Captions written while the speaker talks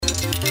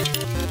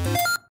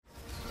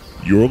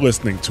You're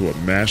listening to a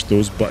Mash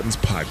Those Buttons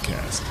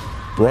podcast,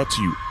 brought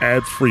to you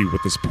ad-free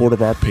with the support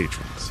of our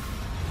patrons.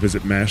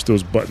 Visit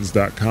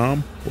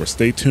mashthosebuttons.com or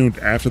stay tuned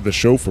after the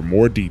show for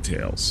more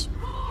details.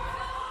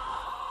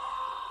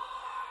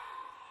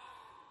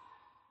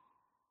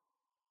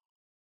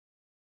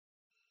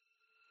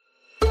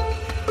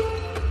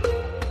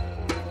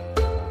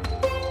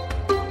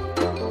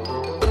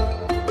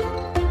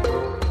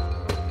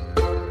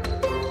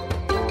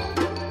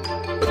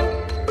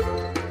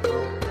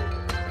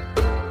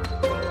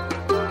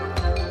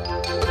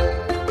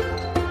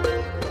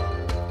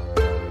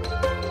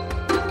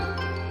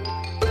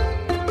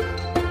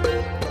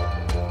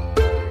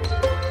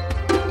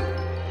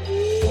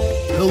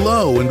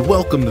 Hello and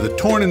welcome to the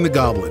Tauren and the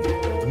Goblin,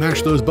 the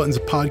Mash Those Buttons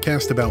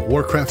podcast about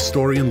Warcraft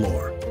story and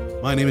lore.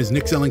 My name is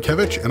Nick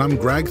Zelenkevich, and I'm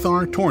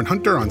Gragthar, Tauren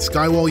Hunter on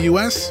Skywall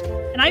US.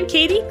 And I'm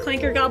Katie,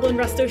 Clanker Goblin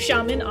Resto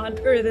Shaman on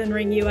Earthen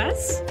Ring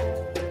US.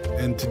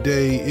 And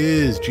today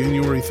is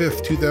January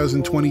 5th,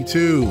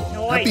 2022.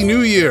 Nice. Happy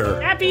New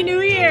Year! Happy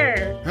New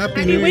Year!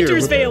 Happy New Year!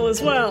 Winter's Veil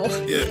as well.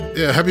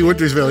 Yeah, happy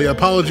Winter's Veil. Yeah,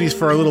 apologies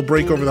for our little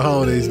break over the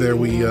holidays there.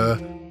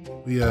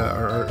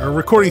 Our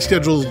recording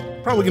schedule's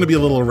probably going to be a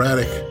little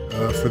erratic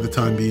for the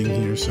time being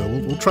here, so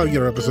we'll try to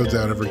get our episodes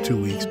out every 2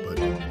 weeks, but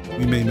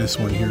we may miss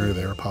one here or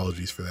there.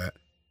 Apologies for that.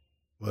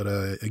 But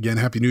again,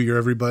 Happy New Year,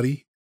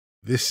 everybody.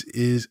 This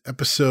is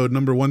episode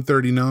number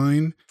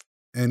 139,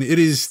 and it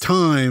is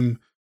time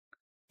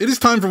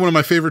for one of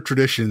my favorite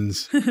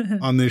traditions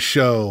on this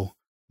show.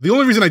 The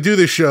only reason I do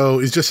this show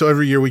is just so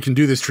every year we can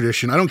do this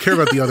tradition. I don't care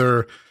about the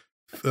other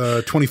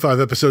 25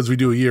 episodes we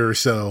do a year or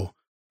so.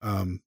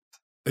 And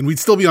we'd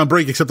still be on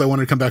break, except I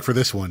wanted to come back for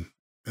this one.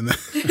 And then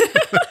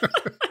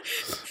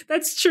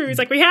That's true. It's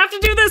like, we have to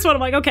do this one.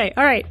 I'm like, okay,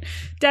 all right,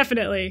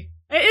 definitely.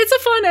 It's a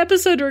fun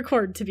episode to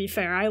record, to be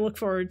fair. I look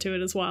forward to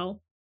it as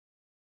well.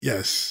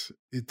 Yes,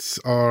 it's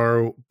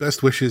our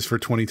best wishes for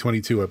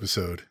 2022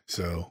 episode.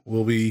 So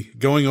we'll be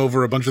going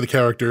over a bunch of the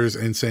characters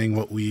and saying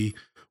what we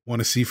want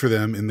to see for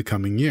them in the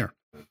coming year,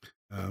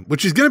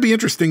 which is going to be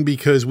interesting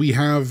because we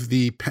have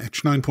the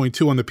patch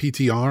 9.2 on the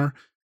PTR.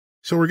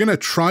 So we're going to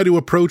try to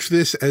approach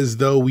this as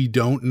though we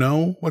don't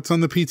know what's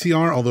on the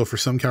PTR, although for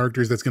some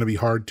characters that's going to be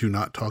hard to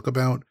not talk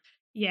about.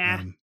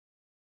 Yeah.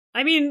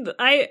 I mean,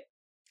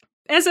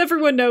 as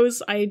everyone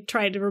knows, I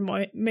try to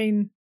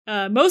remain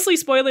mostly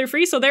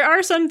spoiler-free, so there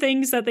are some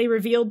things that they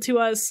revealed to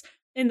us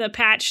in the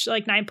patch,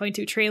 like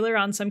 9.2 trailer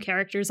on some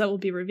characters that we'll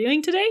be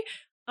reviewing today.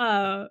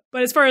 But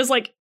as far as,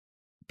 like,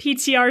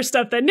 PTR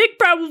stuff that Nick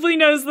probably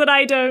knows that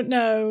I don't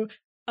know,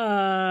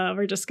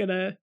 we're just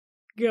gonna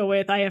go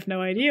with, I have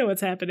no idea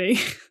what's happening.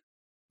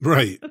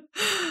 Right.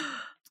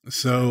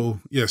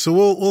 So, yeah, so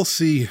we'll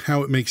see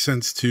how it makes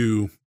sense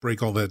to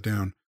break all that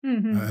down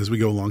as we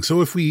go along.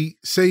 So if we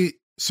say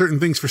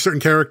certain things for certain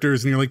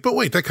characters and you're like, but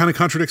wait, that kind of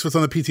contradicts what's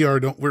on the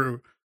PTR,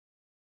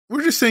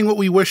 we're just saying what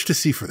we wish to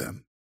see for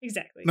them.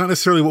 Exactly. Not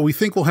necessarily what we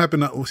think will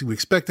happen, not what we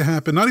expect to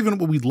happen, not even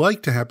what we'd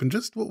like to happen,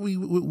 just what we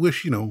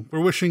wish,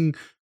 we're wishing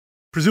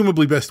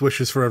presumably best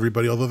wishes for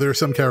everybody, although there are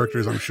some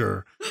characters I'm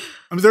sure.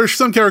 There are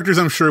some characters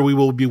I'm sure we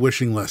will be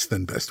wishing less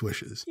than best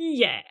wishes.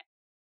 Yeah.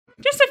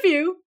 Just a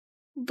few.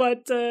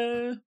 But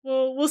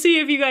we'll see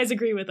if you guys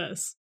agree with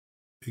us.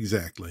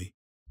 Exactly.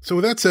 So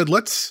with that said,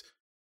 let's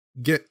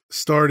get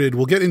started.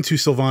 We'll get into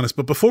Sylvanas,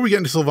 but before we get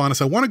into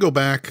Sylvanas, I want to go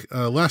back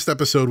last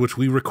episode, which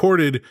we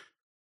recorded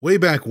way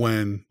back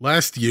when,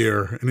 last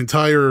year, an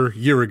entire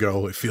year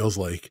ago, it feels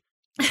like.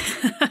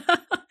 I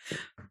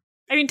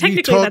mean,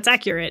 technically that's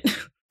accurate.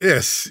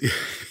 Yes.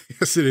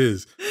 Yes, it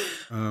is.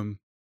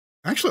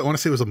 Actually, I want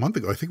to say it was a month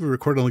ago. I think we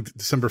recorded on like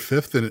December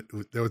 5th and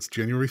it's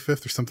January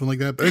 5th or something like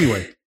that. But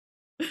anyway,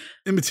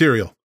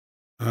 immaterial.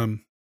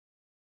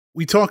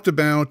 We talked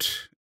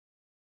about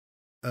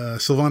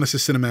Sylvanas'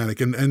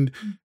 cinematic and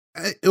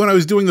when I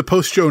was doing the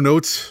post-show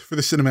notes for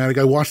the cinematic,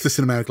 I watched the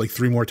cinematic like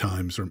 3 more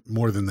times or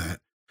more than that,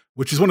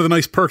 which is one of the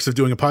nice perks of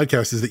doing a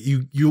podcast is that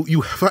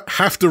you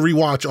have to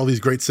rewatch all these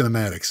great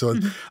cinematics. So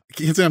I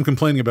can't say I'm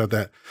complaining about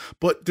that,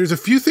 but there's a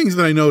few things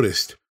that I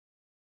noticed.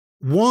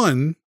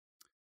 One,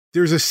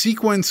 there's a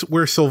sequence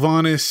where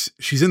Sylvanas,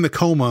 she's in the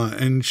coma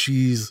and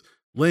she's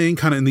laying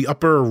kind of in the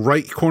upper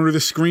right corner of the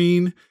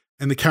screen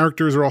and the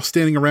characters are all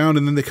standing around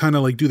and then they kind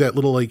of like do that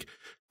little like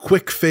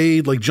quick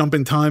fade, like jump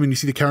in time and you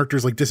see the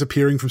characters like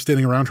disappearing from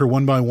standing around her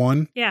one by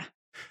one. Yeah.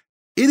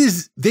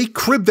 They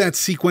cribbed that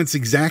sequence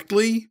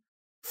exactly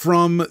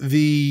from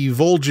the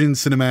Vol'jin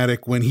cinematic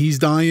when he's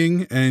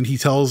dying and he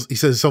says,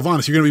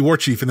 Sylvanas, you're going to be war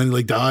chief. And then he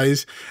like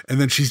dies.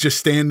 And then she's just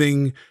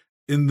standing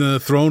in the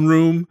throne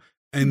room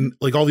and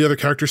like all the other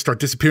characters start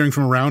disappearing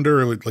from around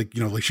her. Like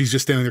she's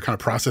just standing there kind of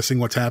processing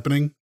what's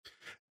happening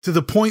to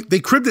the point they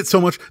cribbed it so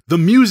much. The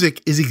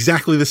music is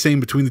exactly the same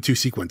between the two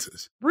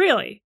sequences.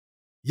 Really?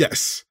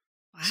 Yes.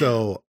 Wow.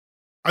 So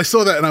I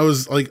saw that and I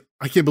was like,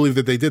 I can't believe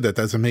that they did that.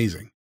 That's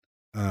amazing.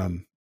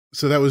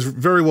 So that was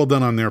very well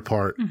done on their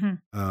part.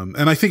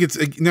 And I think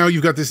it's now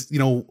you've got this,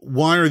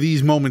 why are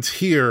these moments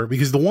here?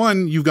 Because the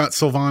one you've got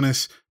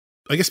Sylvanas,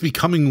 I guess,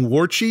 becoming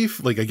war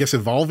chief, like I guess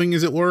evolving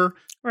as it were.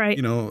 Right.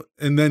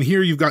 And then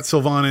here you've got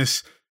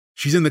Sylvanas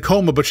she's in the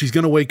coma, but she's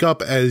going to wake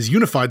up as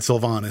unified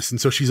Sylvanas. And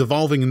so she's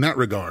evolving in that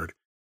regard.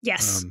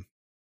 Yes.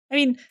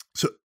 I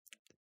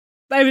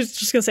was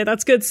just going to say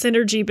that's good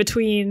synergy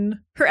between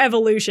her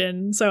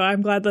evolution. So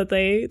I'm glad that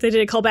they did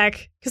a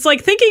callback. Because,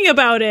 like, thinking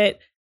about it,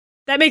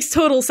 that makes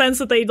total sense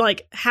that they'd,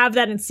 like, have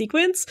that in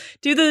sequence.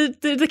 Do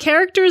the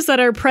characters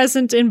that are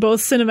present in both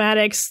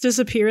cinematics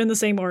disappear in the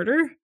same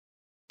order?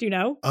 Do you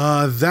know?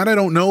 That I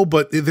don't know,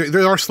 but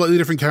there are slightly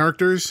different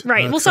characters.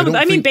 Right.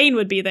 Well, Bane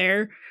would be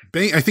there.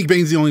 I think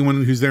Bane's the only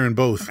one who's there in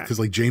both, because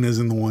like Jaina's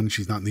in the one,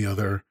 she's not in the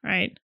other.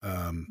 Right.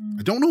 I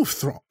don't know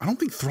if I don't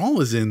think Thrall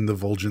is in the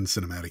Vol'jin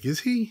cinematic,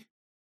 is he?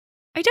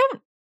 I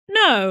don't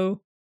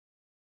know.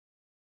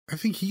 I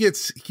think he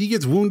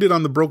gets wounded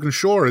on the Broken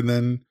Shore, and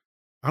then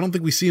I don't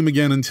think we see him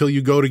again until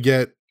you go to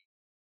get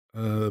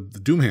the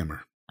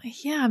Doomhammer.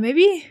 Yeah,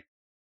 maybe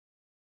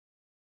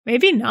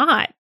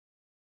not.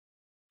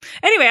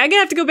 Anyway, I'm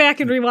gonna have to go back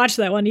and rewatch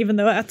that one, even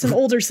though that's an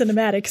older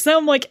cinematic. So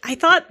I'm like, I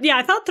thought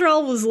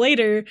Thrall was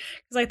later,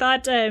 because I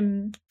thought,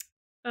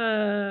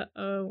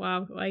 oh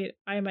wow, why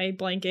am I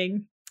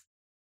blanking?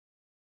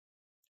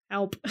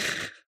 Help.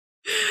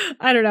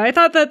 I don't know. I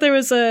thought that there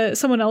was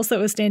someone else that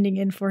was standing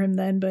in for him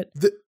then, but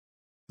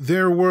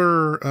there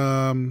were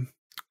a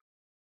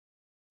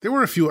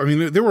few. I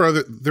mean, there were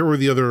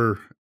the other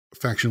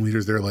faction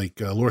leaders there, like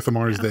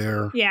Lorthamar's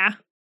there. Yeah.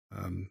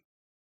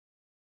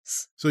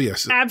 So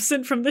yes,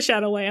 absent from the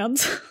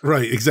Shadowlands.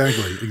 Right.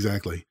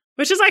 Exactly.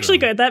 Which is actually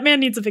good. That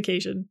man needs a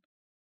vacation.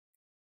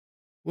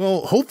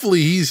 Well,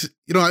 hopefully he's.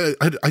 I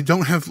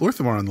don't have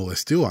Lorthamar on the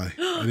list, do I?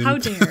 How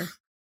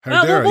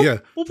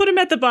dare. We'll put him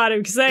at the bottom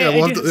because add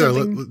Lorthamar to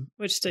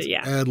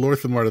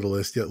the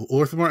list. Yeah,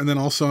 Lorthamar, and then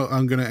also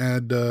I'm going to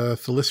add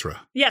Thalyssra.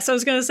 Yes, I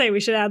was going to say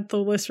we should add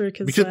Thalyssra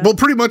because well,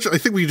 pretty much I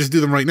think we just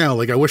do them right now.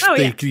 Like I wish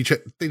they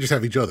just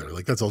have each other.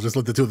 Like that's all. Just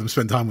let the two of them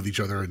spend time with each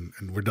other, and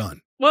we're done.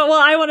 Well,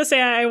 I want to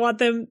say I want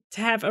them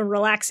to have a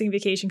relaxing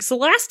vacation. So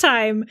last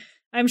time,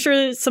 I'm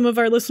sure some of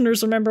our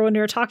listeners remember when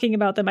we were talking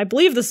about them. I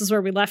believe this is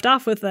where we left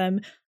off with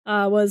them.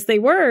 Was they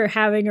were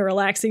having a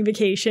relaxing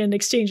vacation,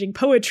 exchanging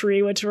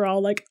poetry, which were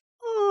all like,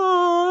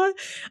 "Aww."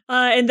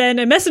 And then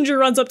a messenger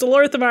runs up to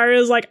Lorthamar and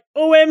is like,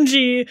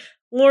 "OMG,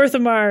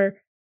 Lorthamar,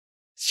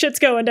 shit's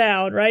going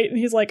down," right? And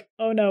he's like,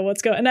 "Oh no,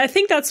 what's going?" And I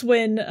think that's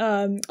when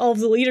all of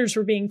the leaders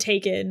were being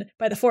taken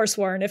by the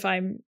Forsworn, if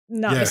I'm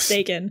not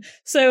mistaken.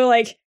 So,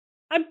 like,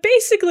 I'm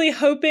basically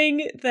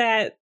hoping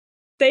that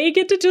they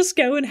get to just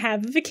go and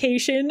have a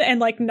vacation and,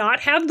 like,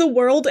 not have the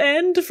world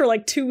end for,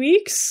 like, 2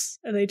 weeks.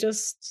 And they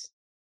just...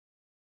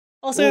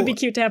 Also, it'd be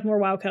cute to have more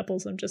WoW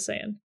couples, I'm just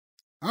saying.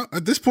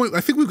 At this point,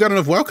 I think we've got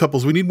enough WoW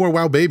couples. We need more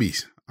WoW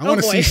babies. I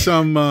want to see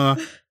some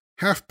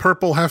half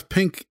purple, half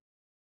pink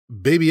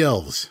baby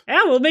elves.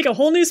 Yeah, we'll make a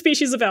whole new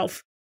species of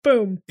elf.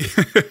 Boom.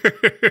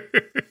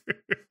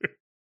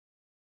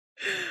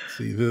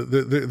 See,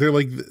 they're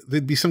like,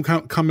 there'd be some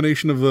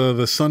combination of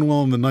the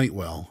Sunwell and the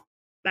Nightwell.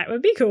 That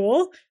would be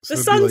cool. So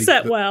the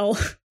Sunset Well.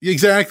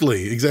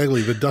 Exactly.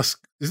 The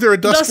Dusk. Is there a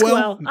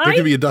Duskwell? There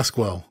could be a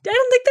Duskwell. I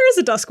don't think there is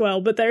a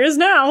Duskwell, but there is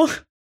now.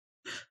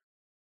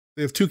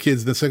 They have 2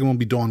 kids. The second one will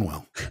be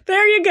Dawnwell.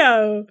 There you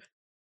go.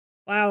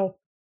 Wow.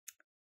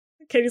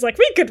 Katie's like,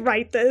 we could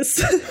write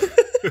this.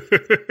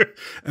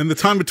 And the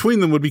time between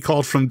them would be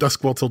called From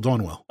Duskwell till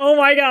Dawnwell. Oh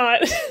my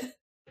god.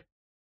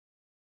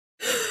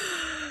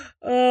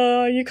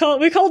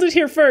 We called it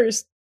here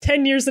first.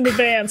 10 years in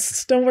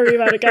advance. Don't worry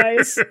about it,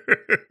 guys.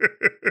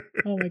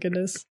 Oh my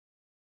goodness.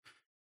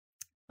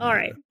 All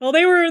right. Well,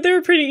 they were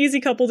a pretty easy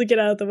couple to get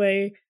out of the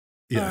way.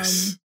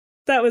 Yes.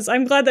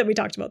 I'm glad that we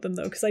talked about them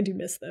though, because I do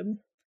miss them.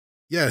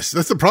 Yes,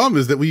 that's the problem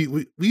is that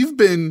we've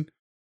been.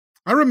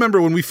 I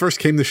remember when we first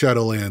came to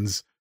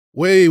Shadowlands,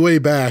 way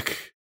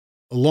back,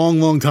 a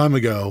long time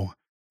ago,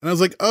 and I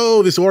was like,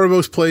 "Oh, this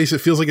Oribos place, it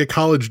feels like a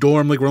college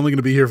dorm. Like we're only going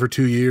to be here for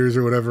 2 years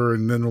or whatever,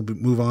 and then we'll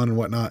move on and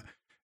whatnot."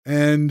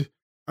 And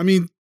I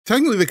mean,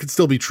 technically, that could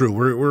still be true.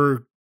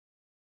 We're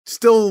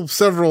still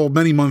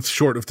many months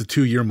short of the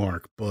 2-year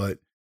mark, but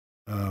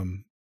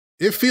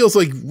it feels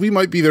like we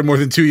might be there more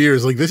than 2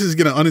 years. Like this is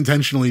going to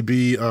unintentionally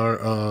be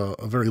a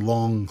very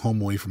long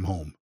home away from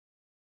home.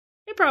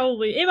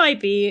 It might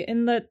be,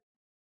 in that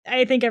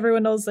I think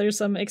everyone knows there's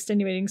some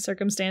extenuating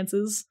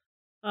circumstances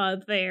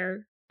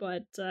there,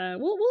 but we'll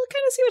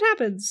kind of see what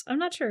happens. I'm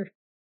not sure.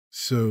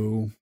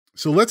 So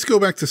let's go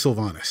back to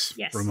Sylvanas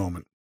for a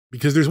moment.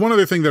 Because there's one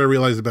other thing that I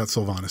realized about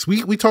Sylvanas.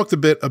 We talked a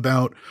bit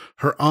about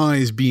her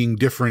eyes being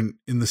different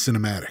in the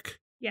cinematic.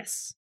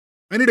 Yes.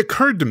 And it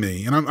occurred to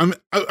me, and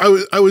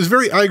I was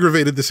very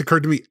aggravated. This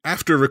occurred to me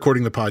after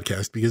recording the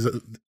podcast because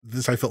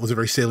this I felt was a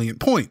very salient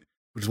point,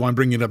 which is why I'm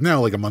bringing it up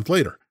now, like a month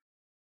later.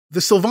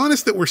 The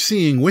Sylvanas that we're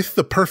seeing with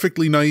the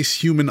perfectly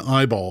nice human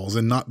eyeballs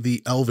and not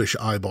the elvish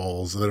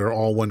eyeballs that are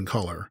all one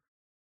color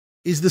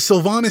is the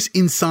Sylvanas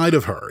inside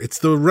of her. It's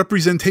the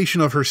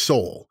representation of her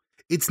soul.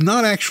 It's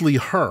not actually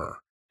her.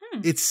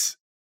 It's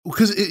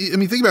because, I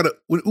mean, think about it.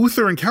 When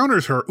Uther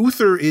encounters her,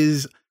 Uther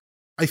is,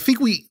 I think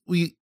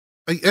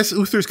I guess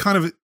Uther's kind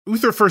of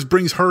Uther first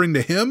brings her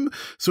into him,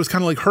 so it's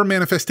kind of like her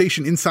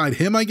manifestation inside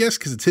him, I guess,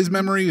 because it's his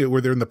memory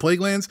where they're in the Plague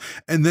Lands,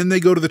 and then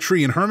they go to the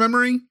tree in her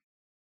memory.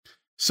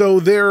 So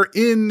they're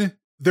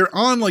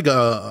on like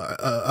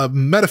a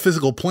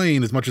metaphysical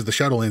plane as much as the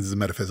Shadowlands is a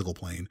metaphysical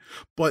plane,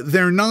 but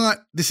they're not.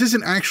 This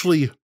isn't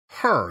actually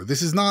her.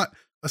 This is not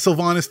a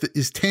Sylvanas that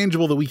is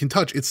tangible that we can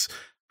touch. It's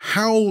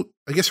how,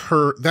 I guess,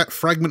 that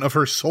fragment of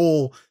her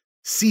soul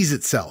sees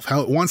itself, how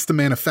it wants to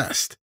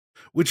manifest.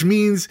 Which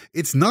means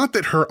it's not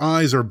that her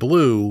eyes are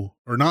blue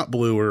or not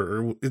blue,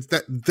 or it's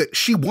that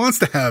she wants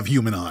to have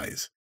human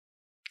eyes.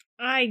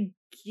 I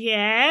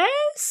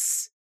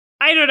guess?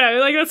 I don't know.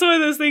 Like, that's one of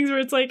those things where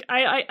it's like,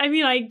 I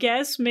mean, I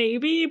guess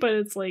maybe, but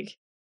it's like,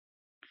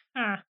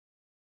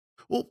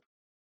 Well,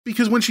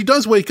 because when she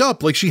does wake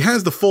up, like, she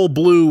has the full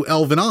blue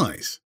elven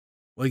eyes.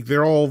 Like,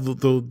 they're all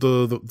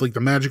the like the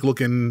magic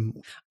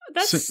looking.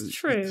 That's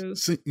true.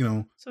 So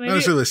not maybe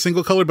necessarily a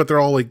single color, but they're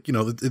all like,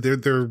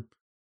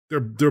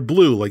 they're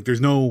blue. Like,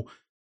 there's no,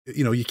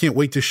 you can't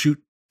wait to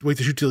shoot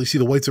till you see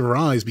the whites of her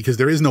eyes, because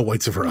there is no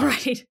whites of her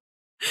eyes. Right.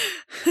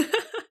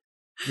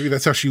 Maybe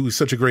that's how she was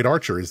such a great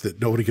archer, is that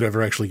nobody could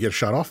ever actually get a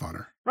shot off on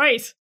her.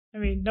 Right. I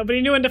mean,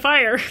 nobody knew when to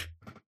fire.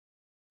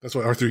 That's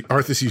why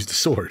Arthas used a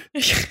sword.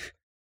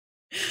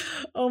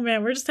 Oh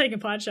man, we're just taking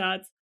pot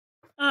shots.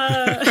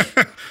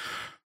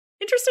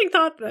 Interesting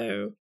thought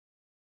though.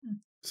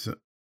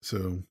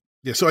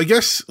 So I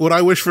guess what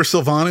I wish for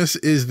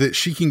Sylvanas is that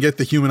she can get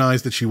the human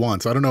eyes that she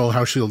wants. I don't know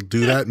how she'll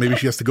do that. Maybe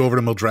she has to go over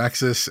to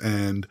Mildraxis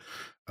and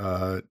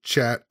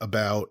chat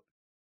about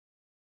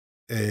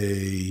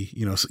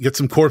get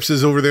some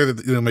corpses over there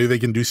that, maybe they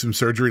can do some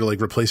surgery to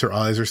like replace her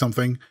eyes or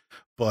something.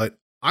 But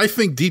I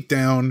think deep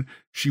down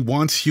she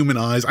wants human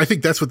eyes. I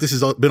think that's what this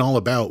has been all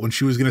about. When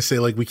she was going to say,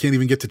 like, we can't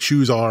even get to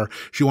choose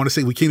she wanted to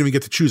say we can't even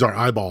get to choose our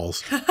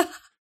eyeballs.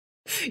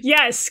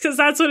 Yes, because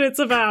that's what it's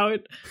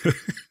about.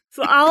 It's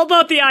all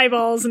about the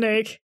eyeballs,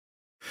 Nick.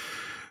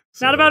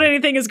 Not about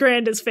anything as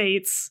grand as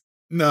Fates.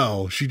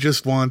 No, she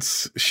just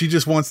wants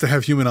to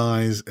have human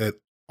eyes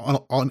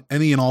on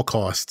any and all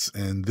costs,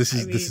 and this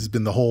has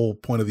been the whole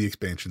point of the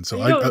expansion. So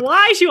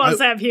why she wants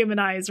to have human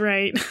eyes,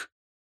 right?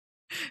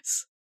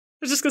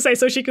 I was just gonna say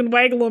so she can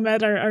waggle them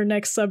at our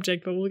next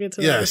subject, but we'll get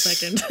to that in a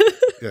second.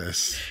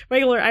 Yes,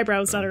 waggle her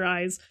eyebrows, not her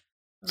eyes.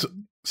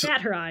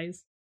 At her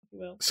eyes.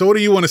 Will. So what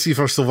do you want to see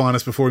for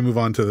Sylvanas before we move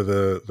on to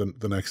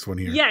the next one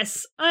here?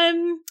 Yes.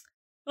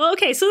 Well,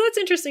 okay, so that's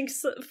interesting.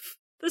 So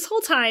this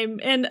whole time,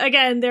 and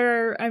again,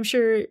 there are, I'm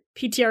sure,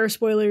 PTR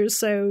spoilers,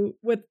 so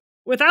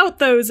without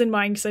those in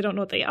mind, because I don't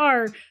know what they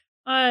are,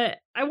 I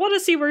want to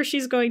see where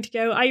she's going to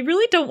go. I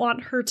really don't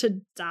want her to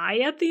die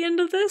at the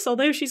end of this,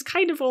 although she's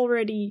kind of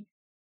already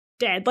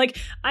dead. Like,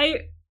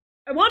 I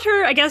want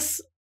her, I guess,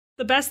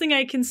 the best thing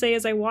I can say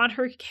is I want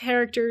her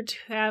character to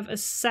have a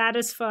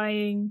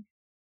satisfying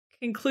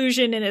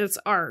conclusion in its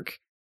arc.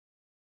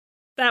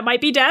 That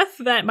might be death,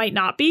 that might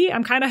not be.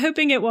 I'm kind of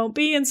hoping it won't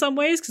be in some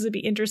ways, because it'd be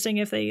interesting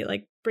if they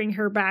like bring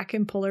her back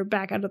and pull her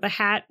back out of the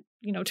hat,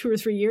 2 or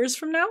 3 years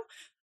from now.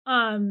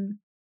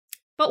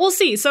 But we'll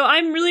see. So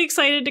I'm really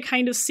excited to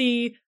kind of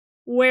see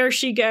where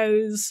she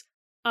goes.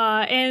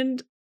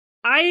 And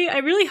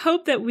I really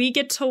hope that we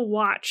get to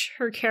watch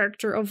her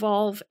character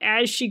evolve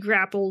as she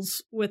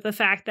grapples with the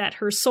fact that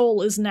her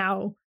soul is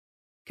now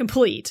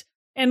complete.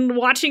 And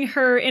watching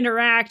her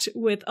interact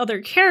with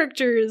other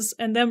characters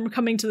and them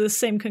coming to the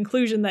same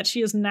conclusion that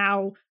she is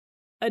now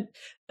a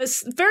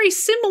very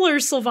similar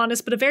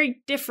Sylvanas, but a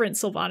very different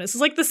Sylvanas. It's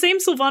like the same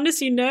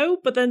Sylvanas,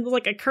 but then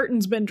like a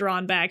curtain's been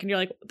drawn back and you're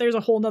like, there's a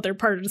whole nother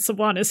part of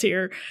Sylvanas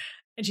here,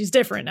 and she's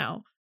different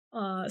now.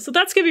 So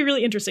that's going to be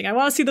really interesting. I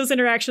want to see those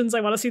interactions.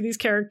 I want to see these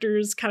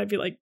characters kind of be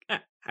like, are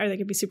they going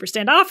to be super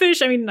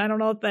standoffish? I mean, I don't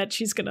know that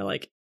she's going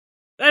to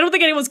I don't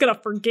think anyone's going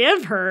to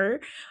forgive her,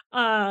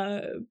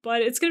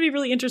 but it's going to be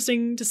really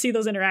interesting to see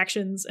those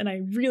interactions, and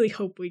I really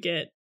hope we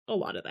get a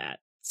lot of that.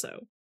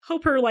 So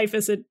hope her life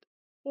isn't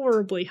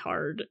horribly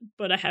hard,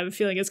 but I have a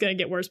feeling it's going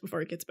to get worse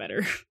before it gets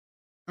better.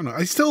 I don't know.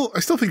 I still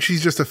think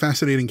she's just a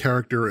fascinating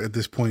character at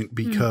this point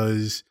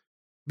because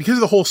of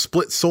the whole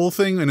split soul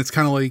thing, and it's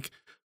kind of like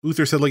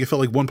Uther said, like it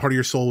felt like one part of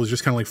your soul was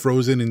just kind of like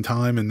frozen in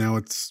time, and now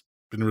it's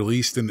been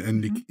released,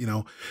 and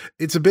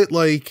it's a bit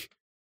like.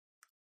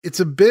 It's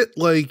a bit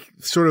like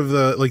sort of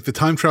the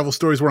time travel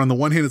stories where on the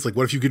one hand, it's like,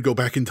 what if you could go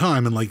back in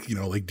time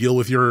and deal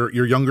with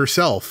your younger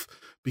self?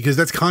 Because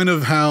that's kind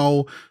of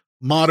how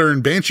modern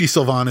Banshee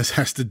Sylvanas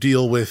has to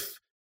deal with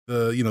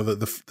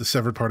the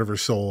severed part of her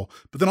soul.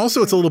 But then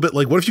also it's a little bit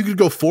like, what if you could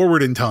go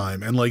forward in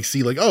time and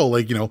see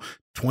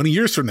 20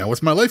 years from now,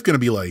 what's my life going to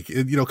be like?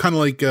 Kind of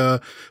like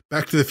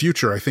Back to the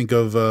Future. I think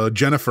of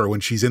Jennifer when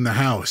she's in the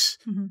house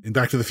in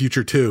Back to the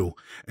Future 2.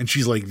 And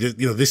she's like,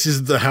 this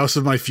is the house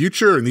of my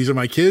future, and these are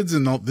my kids,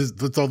 and all these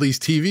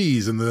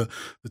TVs, and the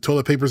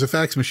toilet paper's a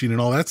fax machine,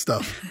 and all that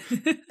stuff.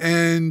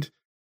 And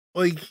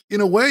in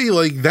a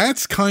way,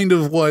 that's kind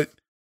of what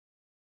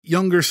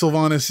younger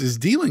Sylvanas is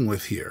dealing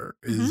with here,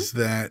 is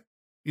that,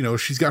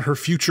 she's got her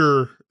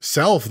future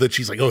self that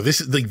she's like, oh,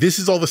 this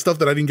is all the stuff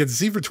that I didn't get to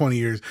see for 20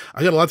 years.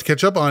 I got a lot to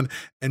catch up on.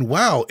 And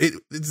wow,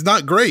 it's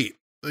not great.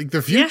 Like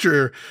the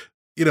future,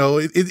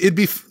 it'd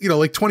be,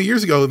 like 20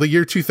 years ago, the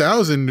year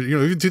 2000,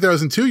 even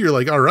 2002, you're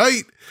like, all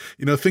right,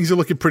 things are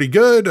looking pretty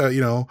good,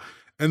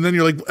 and then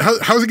you're like,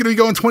 how's it going to be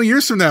going 20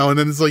 years from now? And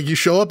then it's like, you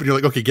show up and you're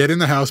like, okay, get in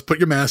the house, put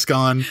your mask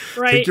on,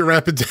 take your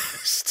rapid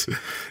test,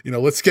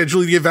 let's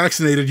schedule you to get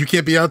vaccinated. You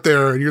can't be out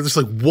there. And you're just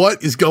like,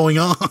 what is going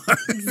on?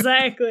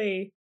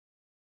 Exactly.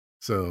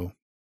 So,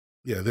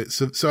 yeah.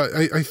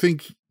 I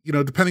think,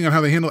 depending on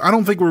how they handle it, I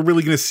don't think we're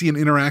really going to see an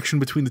interaction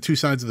between the two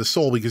sides of the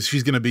soul, because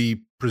she's going to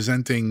be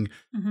presenting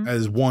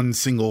as one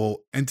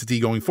single entity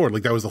going forward.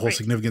 Like that was the whole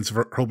significance of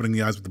her opening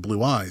the eyes with the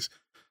blue eyes.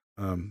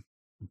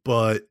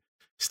 But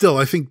still,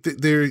 I think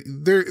that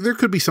there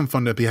could be some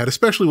fun to be had,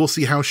 especially we'll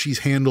see how she's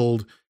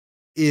handled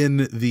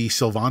in the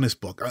Sylvanas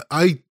book.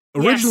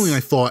 Originally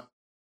I thought,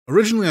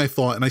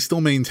 and I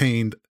still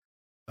maintained,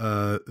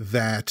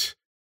 that,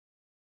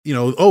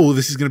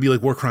 this is going to be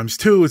like War Crimes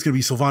 2. It's going to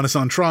be Sylvanas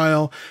on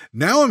trial.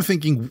 Now I'm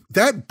thinking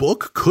that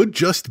book could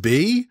just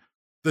be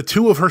the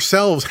two of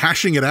herselves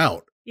hashing it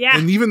out. Yeah.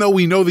 And even though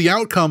we know the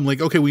outcome,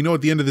 like, okay, we know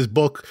at the end of this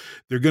book,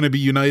 they're going to be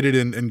united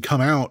and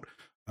come out.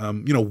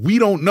 We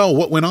don't know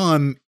what went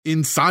on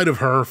inside of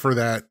her for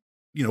that,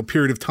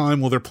 period of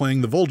time while they're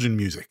playing the Vol'jin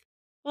music.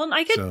 Well, and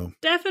I could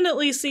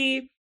definitely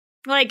see,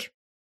 like,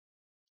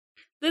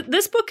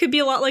 this book could be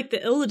a lot like the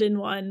Illidan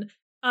one,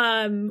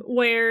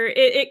 where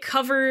it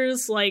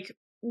covers, like,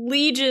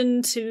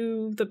 Legion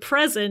to the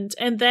present,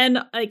 and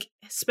then, like,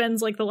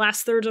 spends, like, the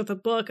last third of the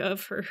book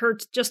of her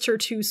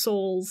two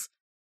souls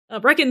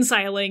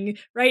reconciling,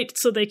 right?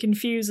 So they can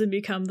fuse and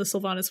become the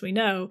Sylvanas we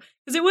know.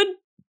 Because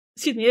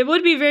it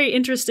would be very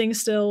interesting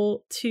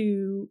still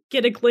to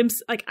get a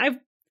glimpse. Like,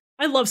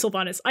 I love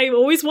Sylvanas. I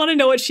always want to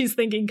know what she's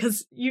thinking,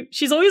 because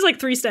she's always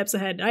like 3 steps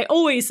ahead. I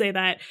always say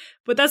that,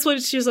 but that's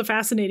what she's a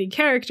fascinating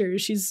character.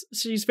 She's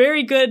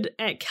very good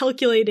at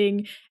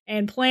calculating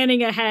and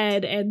planning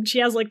ahead, and she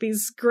has like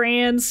these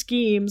grand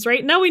schemes.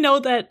 Right now, we know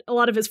that a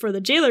lot of it's for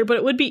the jailer, but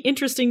it would be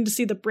interesting to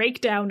see the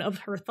breakdown of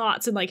her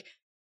thoughts and like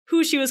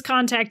who she was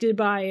contacted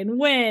by and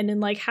when,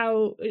 and like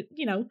how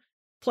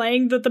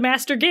playing the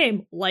master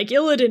game like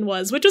Illidan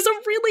was, which was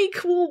a really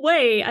cool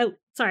way.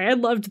 I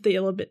loved the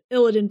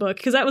Illidan book,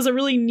 because that was a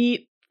really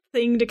neat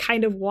thing to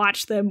kind of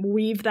watch them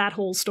weave that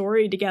whole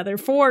story together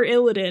for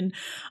Illidan,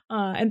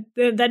 and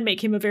then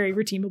make him a very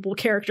redeemable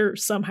character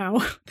somehow.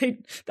 The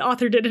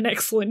author did an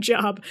excellent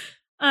job.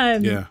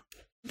 Yeah.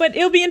 But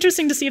it'll be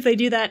interesting to see if they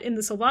do that in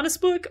the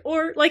Sylvanas book,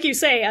 or like you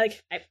say,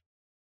 like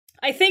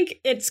I think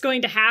it's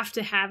going to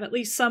have at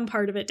least some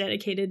part of it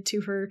dedicated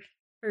to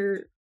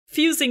her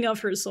fusing of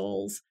her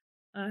souls.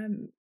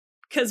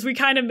 Because we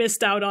kind of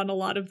missed out on a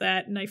lot of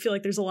that, and I feel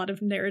like there's a lot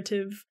of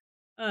narrative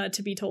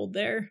to be told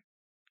there,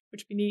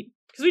 which would be neat.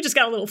 Because we just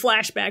got a little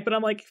flashback, but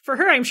I'm like, for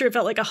her, I'm sure it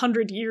felt like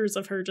 100 years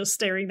of her just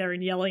staring there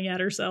and yelling at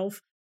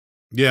herself.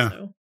 Yeah.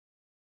 So,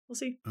 we'll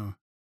see.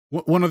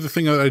 One other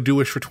thing I do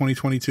wish for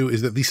 2022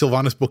 is that the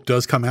Sylvanas book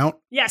does come out.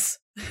 Yes.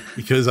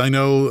 Because I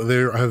know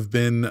there have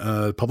been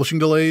publishing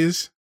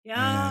delays.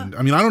 Yeah. And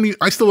I mean,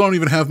 I still don't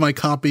even have my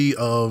copy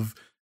of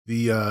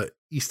the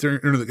Eastern,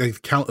 or the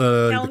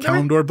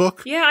Kalimdor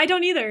book. Yeah, I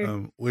don't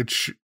either.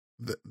 Which,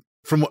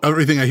 from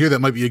everything I hear, that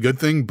might be a good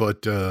thing,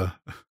 but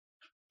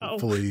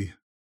hopefully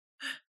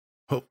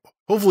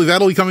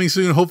that'll be coming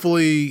soon.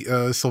 Hopefully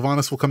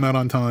Sylvanas will come out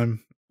on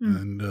time,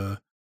 and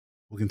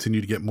we'll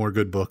continue to get more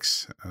good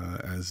books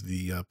as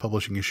the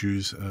publishing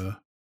issues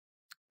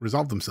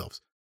resolve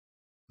themselves.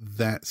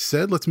 That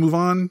said, let's move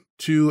on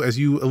to, as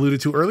you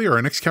alluded to earlier,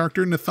 our next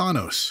character,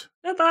 Nathanos.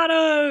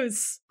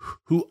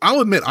 Who,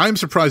 I'll admit, I'm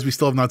surprised we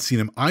still have not seen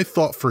him. I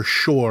thought for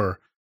sure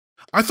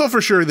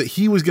that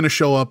he was going to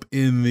show up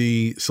in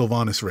the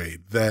Sylvanas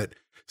raid, that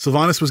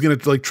Sylvanas was going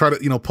to like try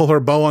to, pull her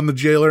bow on the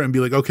jailer and be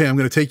like, okay, I'm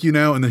going to take you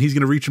now. And then he's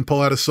going to reach and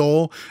pull out a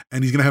soul,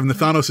 and he's going to have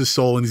Nathanos'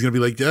 soul, and he's going to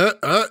be like,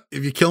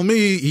 if you kill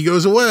me, he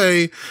goes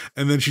away.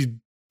 And then she'd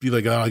be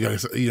like, oh, I got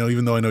to,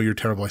 even though I know you're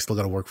terrible, I still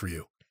got to work for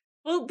you.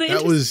 Well,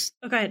 that was,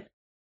 go ahead.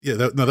 Yeah,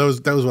 that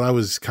was what I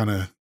was kind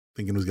of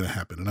thinking was going to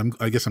happen. And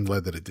I guess I'm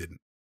glad that it didn't.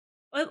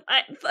 Well,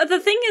 the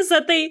thing is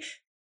that they,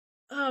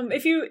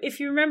 if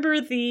you remember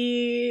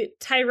the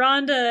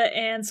Tyrande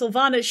and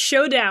Sylvanas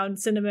showdown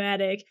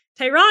cinematic,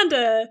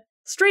 Tyrande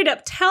straight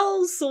up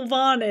tells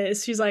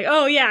Sylvanas, she's like,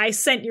 oh yeah, I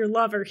sent your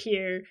lover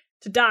here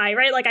to die,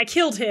 right? Like, I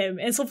killed him.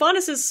 And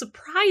Sylvanas is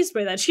surprised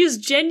by that. She is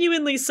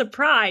genuinely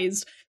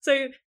surprised.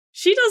 So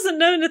she doesn't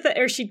know,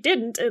 or she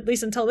didn't, at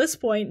least until this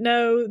point,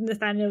 know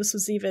Nathanos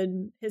was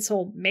even his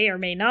whole may or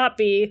may not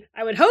be.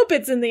 I would hope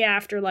it's in the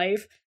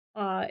afterlife.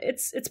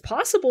 It's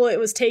possible it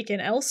was taken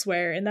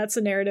elsewhere, and that's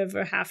a narrative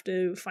I have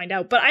to find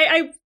out. But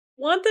I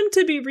want them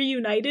to be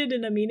reunited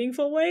in a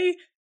meaningful way.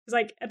 Because,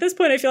 like, at this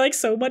point, I feel like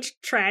so much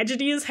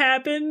tragedy has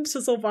happened to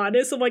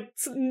Sylvanas. And, like,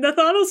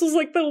 Nathanos was,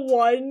 like, the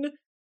one,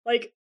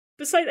 like,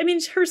 besides, I mean,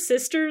 her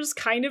sisters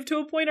kind of to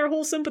a point are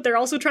wholesome, but they're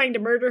also trying to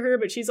murder her,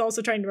 but she's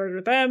also trying to murder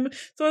them.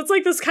 So it's,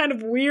 like, this kind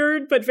of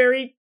weird, but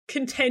very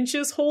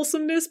contentious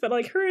wholesomeness. But,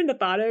 like, her and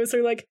Nathanos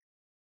are, like,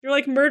 they're,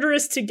 like,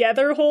 murderous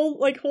together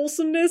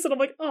wholesomeness. And I'm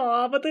like,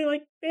 aw, but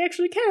they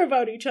actually care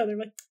about each other. I'm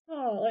like,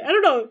 oh, like, I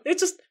don't know.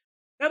 It's just,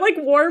 that like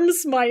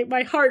warms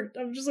my heart.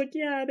 I'm just like,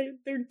 yeah,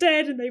 they're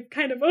dead and they've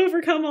kind of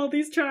overcome all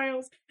these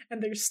trials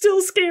and they're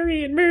still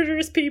scary and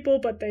murderous people,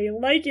 but they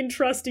like and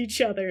trust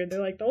each other. And they're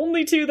like the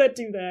only two that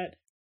do that.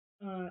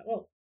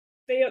 Well,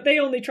 they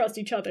only trust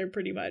each other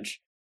pretty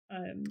much.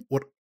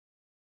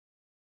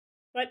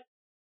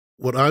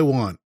 What I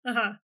want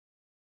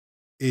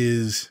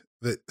is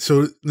that,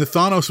 so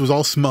Nathanos was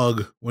all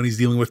smug when he's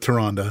dealing with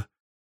Tyrande,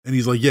 and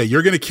he's like, yeah,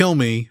 you're going to kill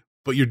me,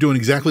 but you're doing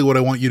exactly what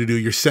I want you to do.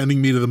 You're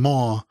sending me to the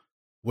Maw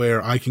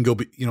where I can go,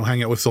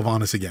 hang out with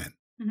Sylvanas again.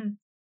 Mm-hmm.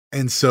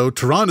 And so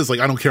Tyrande's like,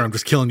 I don't care. I'm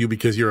just killing you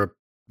because you're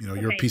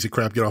a piece of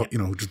crap. Get off,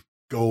 just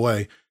go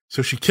away.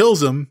 So she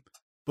kills him,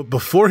 but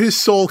before his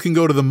soul can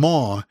go to the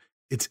Maw,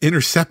 it's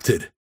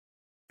intercepted.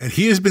 And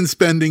he has been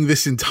spending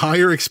this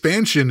entire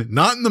expansion,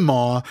 not in the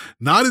Maw,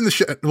 not in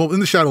the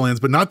in the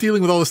Shadowlands, but not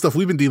dealing with all the stuff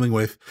we've been dealing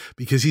with,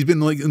 because he's been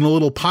like in a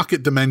little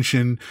pocket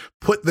dimension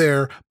put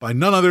there by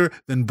none other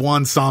than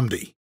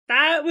Bwonsamdi.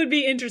 That would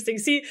be interesting.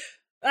 See,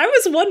 I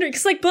was wondering,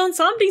 because like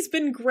Bwonsamdi's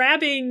been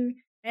grabbing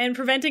and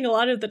preventing a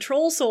lot of the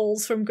troll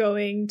souls from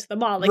going to the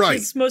Maw, like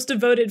his most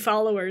devoted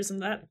followers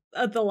and that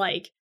the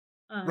like.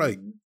 Right,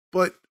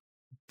 but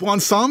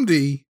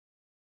Bwonsamdi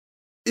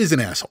is an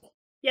asshole.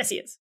 Yes, he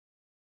is.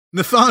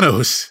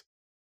 Nathanos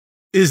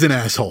is an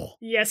asshole.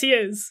 Yes, he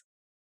is.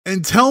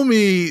 And tell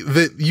me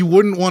that you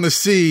wouldn't want to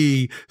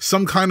see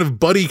some kind of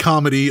buddy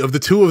comedy of the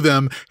two of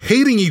them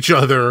hating each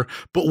other,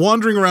 but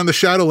wandering around the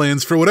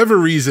Shadowlands for whatever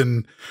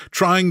reason,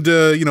 trying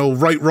to,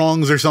 right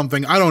wrongs or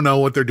something. I don't know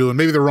what they're doing.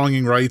 Maybe they're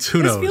wronging rights.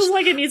 Who knows? It feels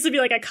like it needs to be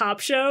like a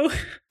cop show.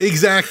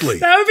 Exactly.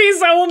 That would be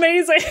so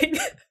amazing.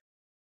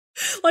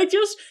 Like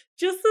just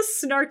the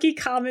snarky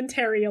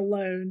commentary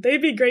alone.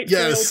 They'd be great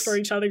foils for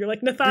each other.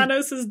 Like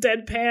Nathanos is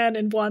deadpan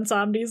and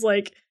Bwonsamdi's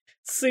like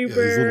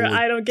super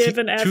I don't give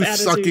an F attitude.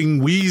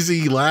 Sucking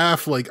wheezy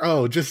laugh like,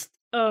 just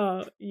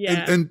oh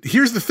yeah. And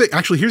here's the thing.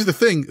 Actually, here's the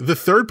thing. The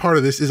third part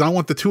of this is I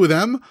want the two of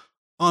them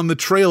on the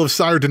trail of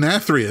Sire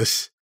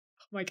Denathrius.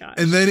 Oh my gosh.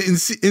 And then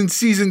in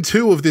season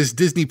 2 of this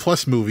Disney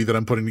Plus movie that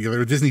I'm putting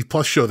together, a Disney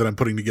Plus show that I'm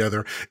putting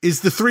together,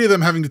 is the three of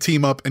them having to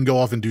team up and go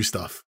off and do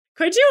stuff.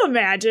 Could you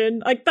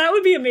imagine? Like, that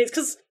would be amazing,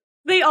 because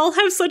they all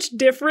have such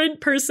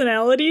different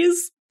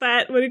personalities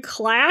that would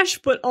clash,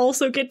 but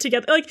also get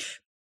together. Like,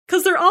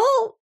 because they're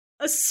all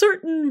a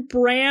certain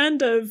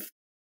brand of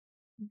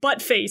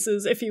butt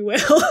faces, if you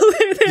will.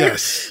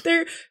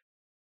 They're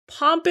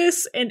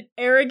pompous and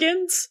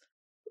arrogant,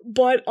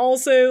 but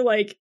also,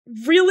 like,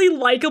 really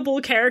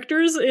likable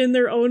characters in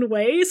their own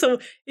way. So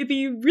it'd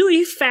be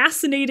really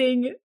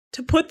fascinating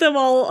to put them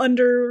all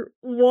under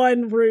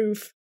one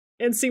roof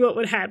and see what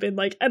would happen.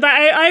 Like, and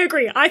I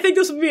agree. I think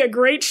this would be a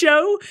great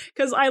show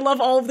because I love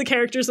all of the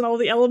characters and all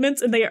the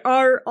elements, and they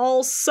are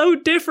all so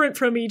different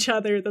from each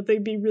other that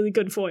they'd be really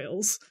good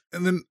foils.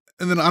 And then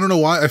I don't know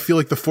why I feel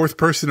like the fourth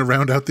person to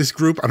round out this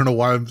group. I don't know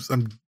why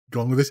I'm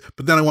going with this,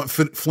 but then I want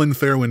Flynn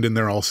Fairwind in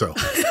there also.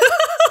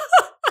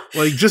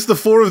 Like, just the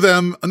four of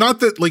them. Not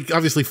that, like,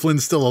 obviously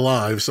Flynn's still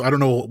alive, so I don't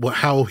know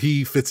how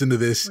he fits into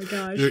this. Oh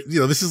my gosh.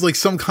 This is like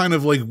some kind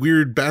of like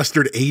weird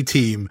bastard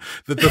A-team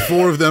that the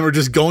four of them are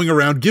just going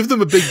around. Give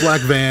them a big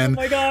black van. Oh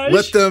my gosh.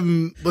 Let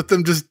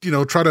them just,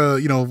 try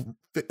to,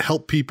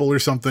 help people or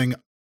something.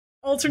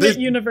 Alternate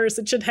universe,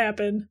 it should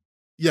happen.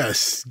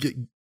 Yes.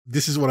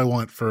 This is what I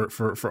want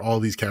for all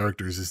these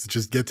characters, is to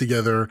just get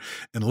together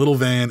in a little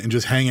van and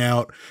just hang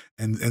out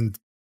and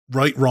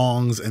right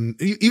wrongs. And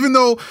even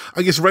though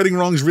I guess righting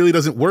wrongs really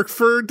doesn't work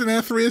for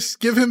Denathrius,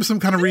 give him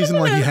some kind of reason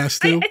why he has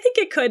to. I think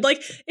it could.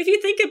 Like, if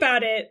you think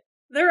about it,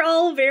 they're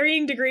all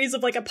varying degrees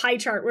of like a pie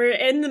chart where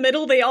in the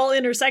middle they all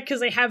intersect because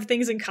they have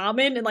things in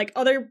common, and like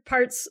other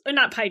parts,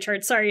 not pie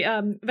charts, sorry,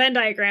 Venn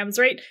diagrams,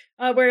 right?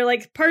 Where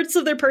like parts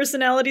of their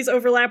personalities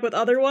overlap with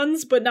other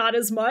ones, but not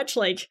as much.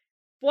 Like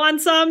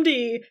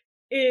Bwonsamdi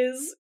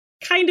is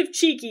kind of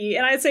cheeky,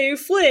 and I'd say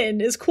Flynn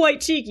is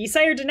quite cheeky.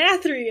 Sire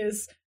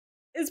Denathrius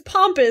is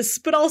pompous,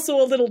 but also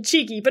a little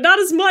cheeky, but not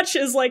as much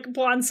as like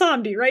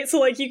Bwonsamdi, right? So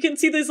like you can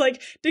see there's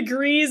like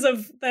degrees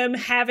of them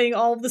having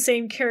all the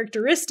same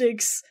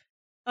characteristics,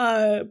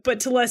 but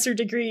to lesser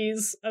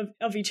degrees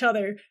of each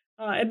other.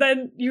 And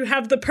then you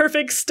have the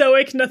perfect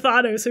stoic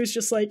Nathanos, who's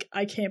just like,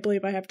 I can't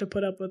believe I have to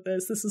put up with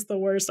this. This is the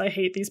worst. I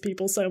hate these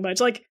people so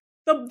much. Like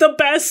the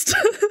best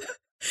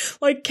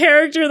like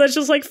character that's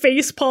just like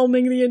face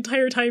palming the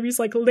entire time. He's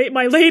like,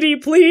 my lady,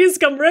 please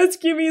come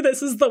rescue me.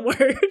 This is the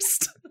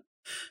worst.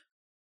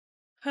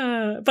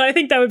 But I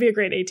think that would be a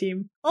great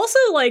A-team. Also,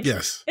 like,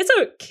 yes, it's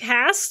a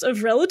cast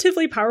of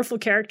relatively powerful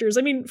characters.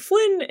 I mean,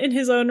 Flynn in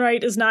his own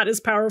right is not as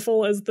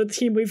powerful as the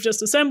team we've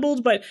just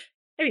assembled, but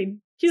I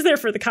mean, he's there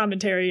for the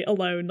commentary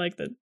alone. Like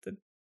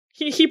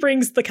he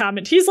brings the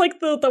comment. He's like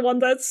the one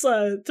that's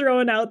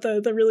throwing out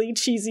the really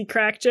cheesy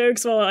crack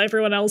jokes while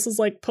everyone else is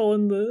like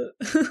pulling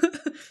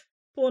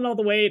pulling all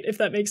the weight, if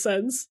that makes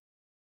sense.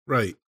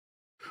 Right.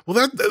 Well,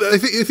 I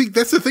think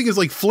that's the thing, is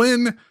like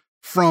Flynn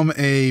from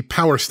a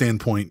power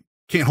standpoint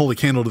can't hold a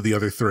candle to the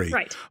other three.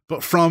 Right.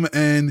 But from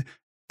an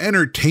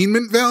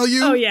entertainment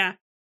value, oh yeah,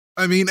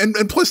 I mean, and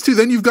plus two,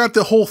 then you've got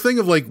the whole thing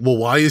of like, well,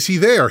 why is he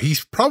there?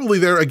 He's probably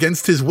there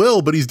against his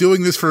will, but he's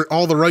doing this for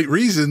all the right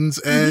reasons.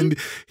 And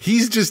he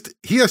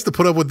has to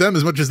put up with them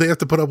as much as they have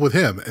to put up with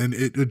him. And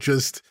it would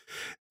just,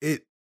 I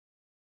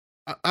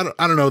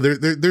don't know.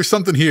 There's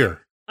something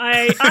here.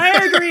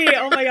 I agree.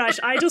 Oh my gosh.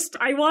 I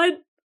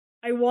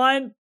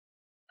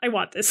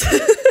want this.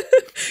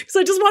 Because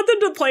I just want them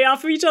to play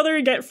off of each other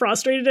and get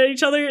frustrated at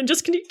each other. And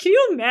just, can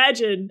you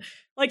imagine,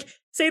 like,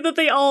 say that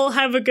they all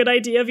have a good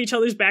idea of each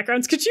other's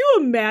backgrounds. Could you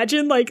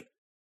imagine, like,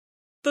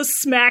 the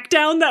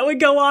smackdown that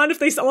would go on if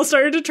they all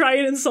started to try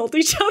and insult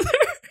each other?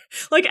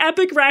 Like,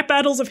 epic rap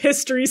battles of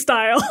history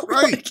style.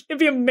 Right. Like, it'd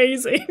be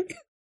amazing.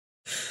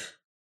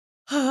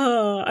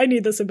 I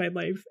need this in my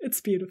life.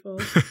 It's beautiful.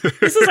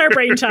 This is our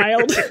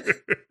brainchild.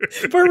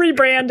 We're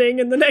rebranding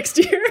in the next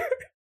year.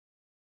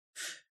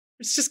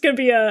 It's just going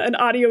to be an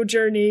audio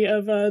journey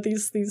of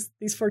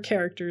these 4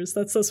 characters.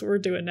 That's what we're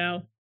doing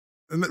now.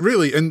 And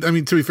really, and I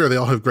mean, to be fair, they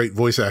all have great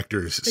voice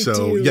actors. They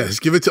so do. yes,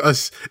 give it to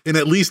us in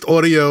at least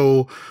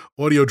audio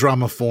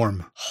drama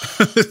form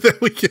that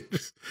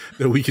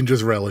we can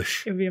just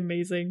relish. It'd be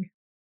amazing.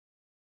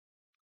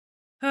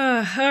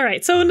 All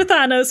right, so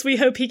Nathanos, we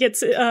hope he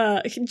gets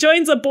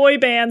joins a boy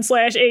band /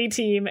 A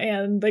team,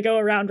 and they go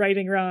around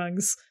righting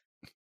wrongs,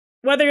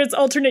 whether it's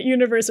alternate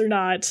universe or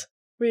not.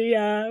 We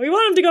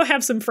want him to go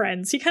have some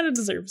friends. He kind of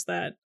deserves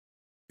that.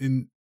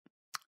 In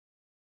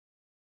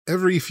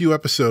every few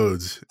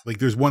episodes, like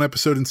there's one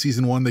episode in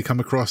season 1, they come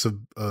across a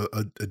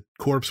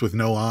corpse with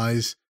no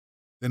eyes.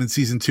 Then in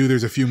season 2,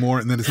 there's a few more,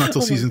 and then it's not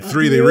till season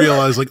 3 they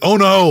realize, like, oh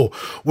no,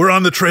 we're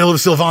on the trail of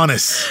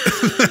Sylvanas.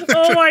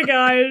 Oh my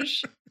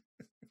gosh.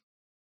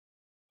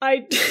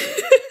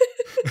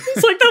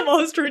 It's like the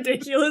most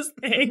ridiculous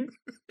thing.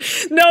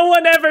 No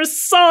one ever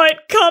saw it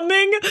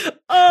coming.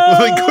 Oh,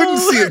 well, they couldn't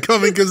see it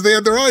coming because they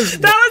had their eyes.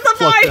 That was the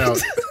point.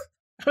 Out.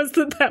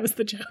 That was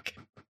the joke.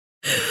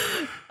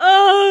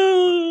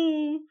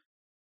 Oh,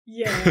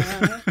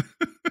 yeah.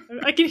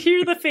 I can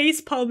hear the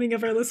face palming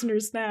of our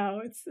listeners now.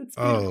 It's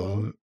beautiful.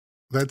 Oh,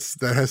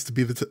 that has to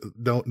be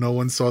no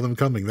one saw them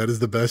coming. That is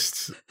the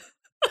best.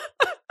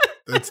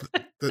 That's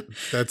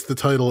the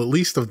title, at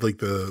least of like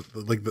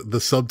the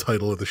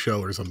subtitle of the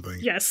show or something.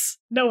 Yes,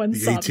 no one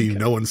saw them coming.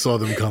 No one saw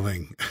them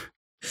coming.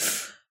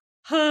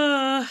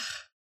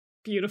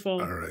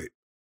 Beautiful. All right.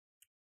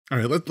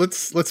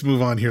 Let's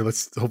move on here.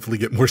 Let's hopefully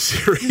get more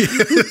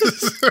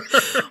serious.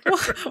 Well,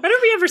 why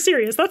don't we ever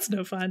serious? That's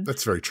no fun.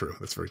 That's very true.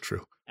 All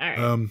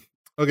right.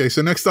 Okay,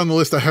 so next on the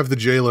list I have the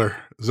jailer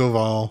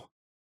Zoval,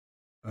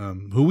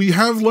 who we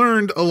have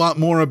learned a lot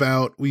more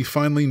about. We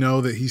finally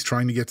know that he's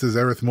trying to get to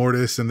Zereth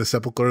Mortis and the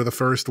Sepulchre of the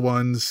First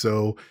Ones,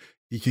 so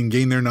he can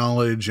gain their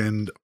knowledge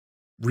and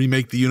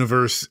remake the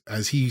universe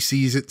as he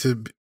sees it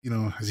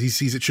as he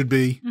sees it should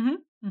be. Mm-hmm.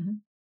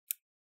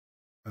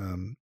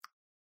 Mm-hmm.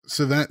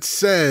 So that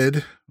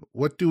said,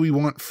 what do we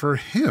want for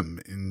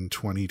him in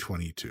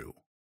 2022?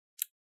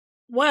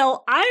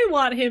 Well, I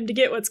want him to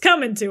get what's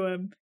coming to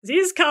him, because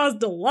he's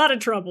caused a lot of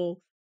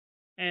trouble,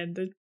 and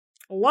a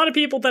lot of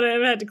people that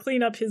have had to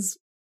clean up his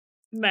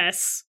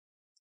mess,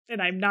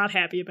 and I'm not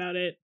happy about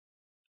it.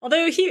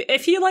 Although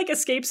if he like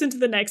escapes into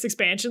the next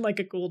expansion like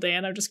a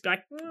Gul'dan, I'm just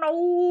like, no,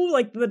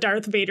 like the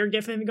Darth Vader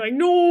gif of him going,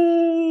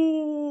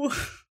 no.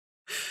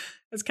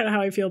 That's kind of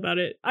how I feel about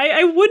it.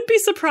 I wouldn't be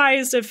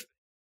surprised if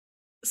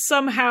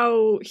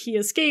somehow he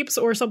escapes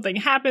or something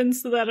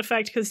happens to that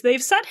effect, because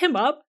they've set him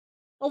up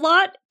a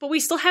lot, but we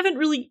still haven't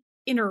really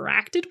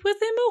interacted with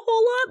him a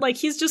whole lot. Like,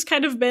 he's just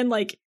kind of been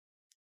like,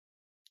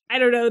 I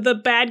don't know, the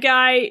bad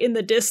guy in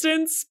the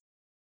distance.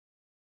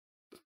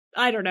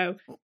 I don't know.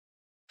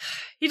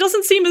 He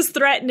doesn't seem as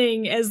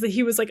threatening as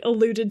he was like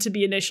alluded to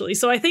be initially.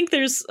 So I think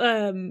there's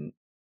a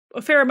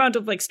fair amount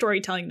of like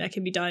storytelling that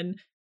can be done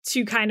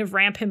to kind of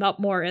ramp him up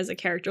more as a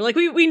character. Like,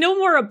 we know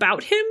more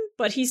about him,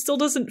 but he still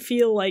doesn't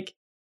feel like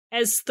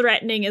as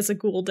threatening as a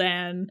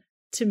Gul'dan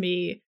to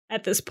me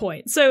at this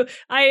point. So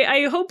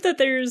I hope that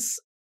there's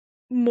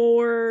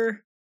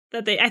more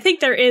I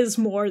think there is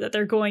more that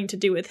they're going to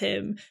do with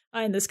him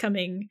in this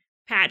coming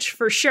patch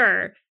for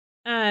sure.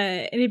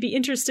 And it'd be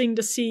interesting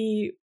to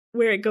see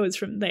where it goes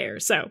from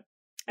there. So,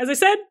 as I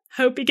said,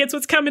 hope he gets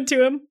what's coming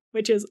to him,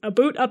 which is a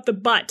boot up the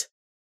butt.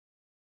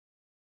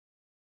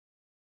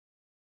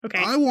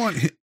 Okay. I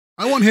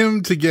want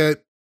him to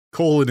get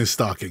coal in his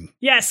stocking.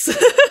 Yes.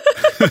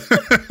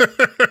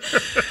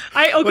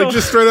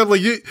 Just straight up,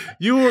 like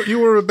you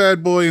were a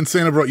bad boy and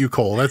Santa brought you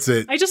coal. That's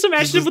it. I just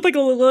imagined him with like a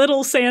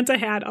little Santa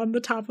hat on the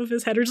top of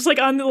his head, or just like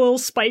on the little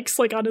spikes,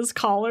 like on his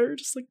collar,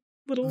 just like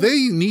little.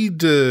 They need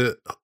to.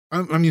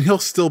 I mean, he'll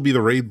still be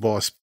the raid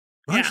boss.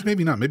 Well, actually,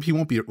 maybe not. Maybe he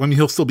won't be. I mean,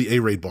 he'll still be a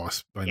raid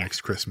boss by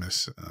next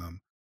Christmas.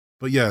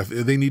 But yeah,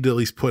 they need to at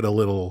least put a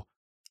little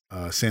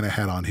Santa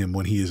hat on him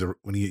when he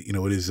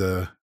it is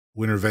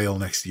Winter Veil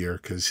next year,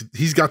 because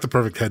he's got the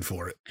perfect head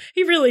for it.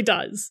 He really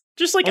does.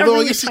 Just like although a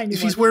really I guess tiny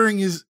if he's wearing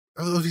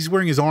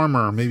his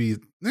armor, maybe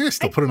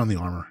still put it on the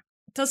armor.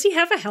 Does he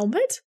have a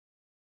helmet?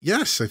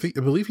 Yes, I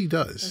believe he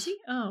does. Does he?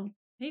 Oh,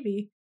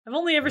 maybe. I've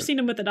only ever seen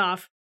him with it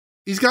off.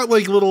 He's got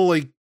like little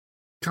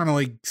kind of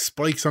like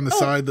spikes on the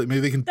side that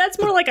maybe they can. That's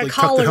more like a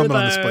collar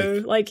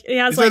though. Like it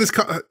has like, he's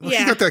got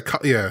that.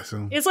 Yeah,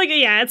 so it's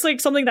like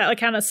something that like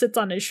kind of sits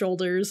on his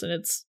shoulders and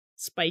it's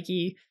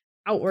spiky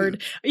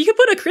outward. You could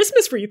put a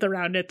Christmas wreath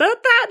around it. That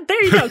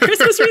there you go,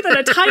 Christmas wreath and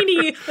a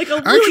tiny, like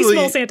a really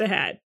small Santa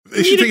hat.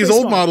 They should take his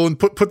old model and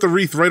put the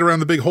wreath right around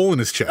the big hole in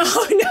his chest.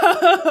 Oh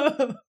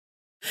no!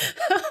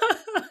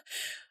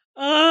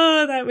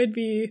 Oh, that'd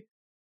be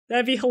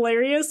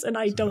hilarious, and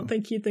I don't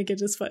think he'd think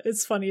it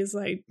it's funny as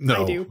I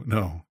do.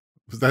 No,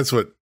 that's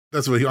what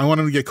I want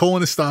him to get coal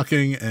in his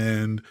stocking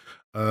and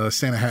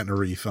Santa hat and a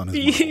wreath on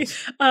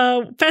his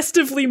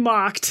festively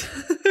mocked.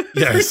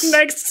 Yes.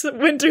 Next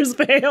winter's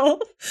veil.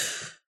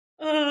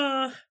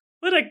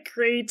 What a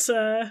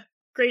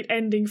great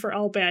ending for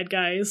all bad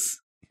guys.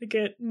 They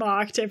get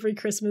mocked every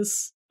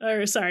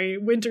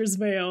winter's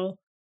veil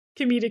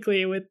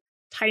comedically with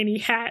tiny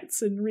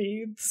hats and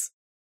wreaths.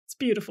 It's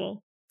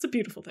beautiful. It's a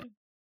beautiful thing.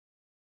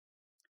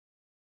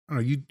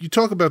 You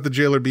talk about the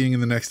jailer being in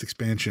the next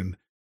expansion,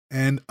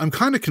 and I'm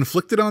kind of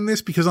conflicted on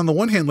this because on the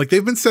one hand, like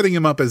they've been setting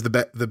him up as the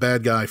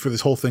bad guy for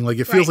this whole thing. Like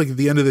it feels like at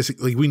the end of this,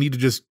 like we need to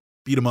just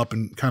beat him up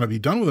and kind of be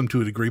done with him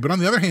to a degree. But on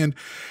the other hand,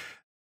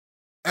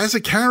 as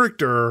a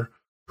character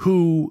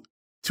who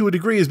to a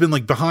degree has been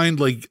like behind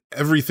like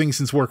everything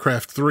since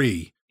Warcraft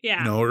 3,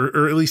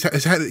 or at least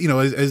has had,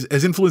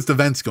 has influenced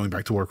events going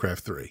back to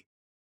Warcraft 3,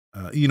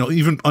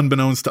 even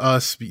unbeknownst to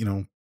us,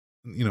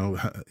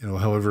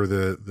 however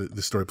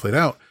the story played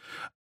out,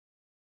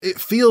 it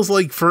feels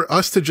like for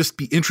us to just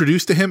be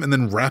introduced to him and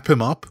then wrap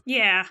him up.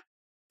 Yeah.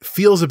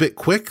 Feels a bit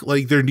quick.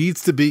 Like there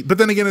needs to be, but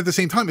then again, at the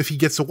same time, if he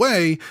gets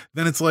away,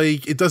 then it's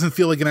like, it doesn't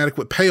feel like an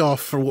adequate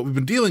payoff for what we've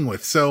been dealing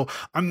with. So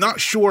I'm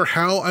not sure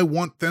how I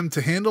want them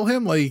to handle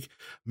him. Like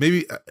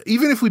maybe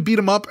even if we beat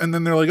him up and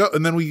then they're like, oh,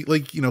 and then we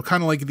like,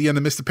 kind of like at the end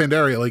of Mist of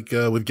Pandaria, like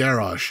with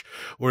Garrosh,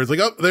 where it's like,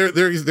 oh,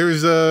 there's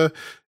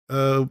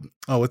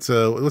what's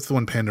the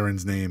one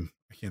Pandarin's name?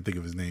 I can't think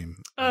of his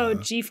name. Oh,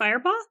 G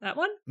Firepaw? That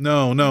one?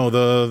 No,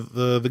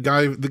 the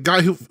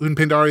guy who in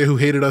Pandaria who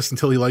hated us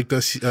until he liked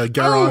us.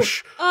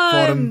 Garrosh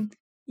fought him.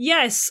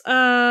 Yes.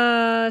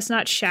 It's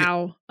not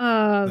Shao.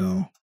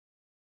 No.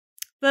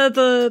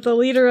 The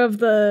leader of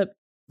the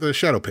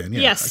Shadowpan.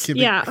 Yeah. Yes. I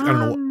don't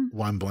know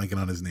why I'm blanking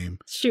on his name.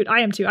 Shoot, I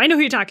am too. I know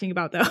who you're talking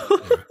about though.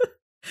 Yeah.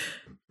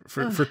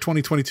 For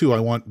 2022, I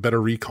want better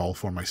recall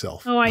for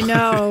myself. Oh, I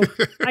know.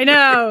 I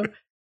know.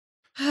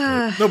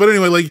 No, but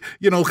anyway, like,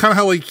 kind of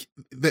how like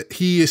that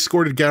he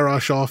escorted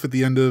Garrosh off at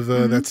the end of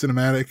that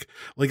cinematic.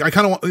 Like, I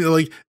kind of want,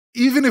 like,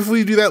 even if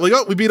we do that, like,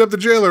 oh, we beat up the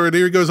jailer and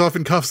here he goes off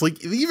in cuffs.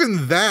 Like,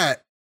 even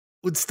that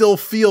would still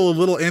feel a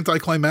little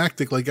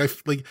anticlimactic. Like,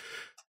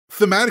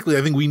 thematically,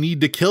 I think we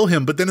need to kill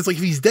him. But then it's like,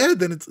 if he's dead,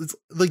 then it's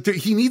like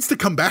he needs to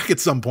come back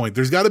at some point.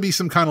 There's got to be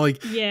some kind of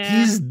like,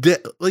 he's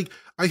dead. Like,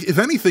 if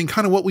anything,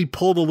 kind of what we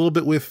pulled a little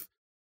bit with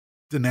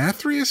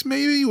Denathrius,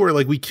 maybe, where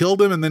like we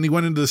killed him and then he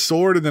went into the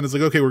sword and then it's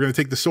like, okay, we're going to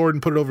take the sword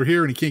and put it over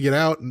here and he can't get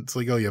out. And it's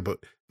like, oh yeah, but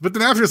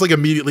Denathrius like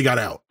immediately got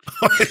out.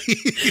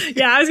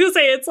 Yeah, I was going to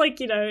say, it's like,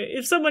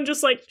 if someone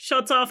just like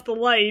shuts off the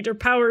light or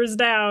powers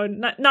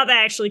down, not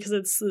that actually, because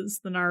it's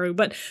the Naru,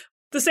 but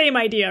the same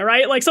idea,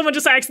 right? Like someone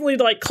just accidentally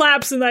like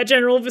claps in that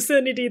general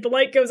vicinity, the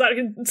light goes out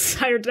and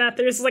entire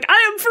Denathrius is like,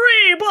 I am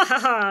free, blah,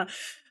 ha,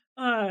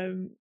 ha.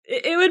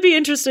 It would be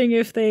interesting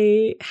if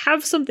they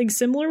have something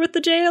similar with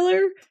the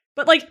jailer,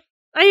 but like,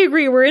 I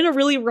agree, we're in a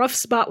really rough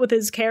spot with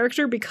his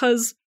character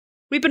because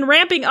we've been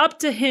ramping up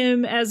to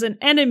him as an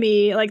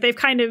enemy. Like they've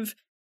kind of,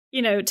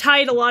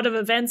 tied a lot of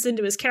events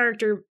into his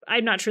character.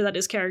 I'm not sure that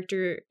his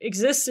character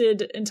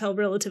existed until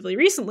relatively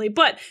recently,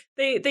 but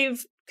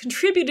they've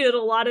contributed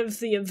a lot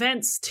of the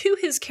events to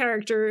his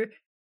character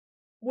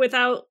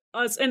without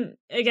us. And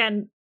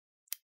again,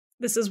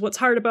 this is what's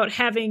hard about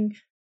having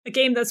a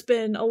game that's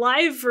been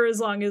alive for as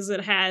long as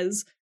it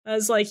has,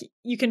 as like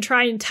you can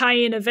try and tie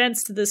in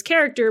events to this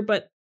character,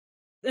 but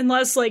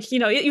unless like,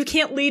 you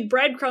can't lead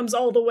breadcrumbs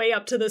all the way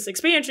up to this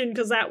expansion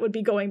because that would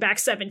be going back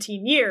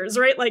 17 years,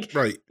 right? Like,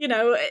 right.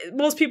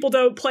 Most people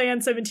don't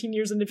plan 17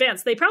 years in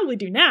advance. They probably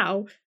do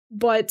now,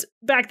 but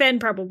back then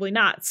probably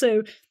not.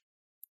 So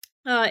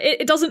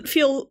it doesn't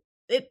feel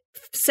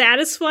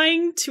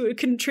satisfying to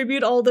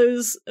contribute all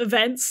those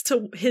events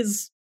to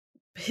his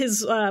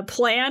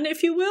plan,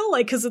 if you will,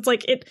 like, because it's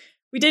like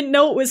we didn't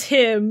know it was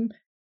him.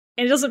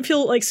 And it doesn't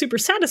feel like super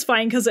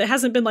satisfying because it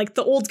hasn't been like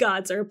the old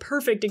gods are a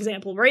perfect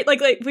example, right? Like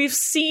we've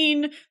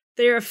seen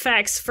their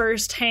effects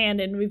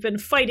firsthand and we've been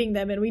fighting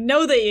them and we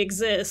know they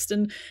exist.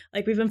 And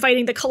like we've been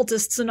fighting the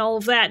cultists and all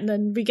of that. And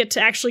then we get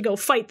to actually go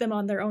fight them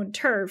on their own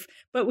turf.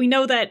 But we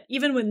know that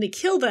even when they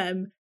kill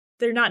them,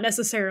 they're not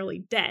necessarily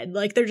dead.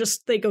 Like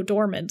they go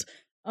dormant.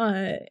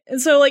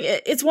 And so like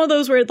it's one of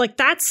those where like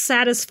that's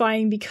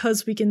satisfying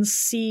because we can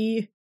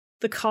see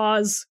the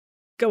cause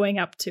going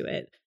up to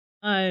it.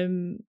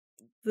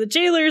 The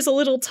jailer's a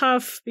little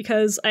tough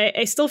because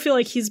I still feel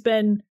like he's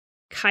been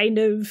kind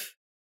of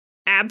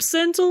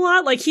absent a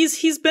lot. Like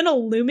he's been a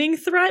looming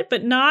threat,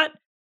 but not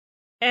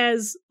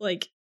as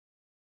like,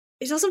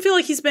 it doesn't feel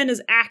like he's been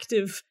as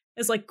active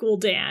as like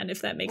Gul'dan,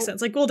 if that makes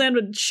sense. Like Gul'dan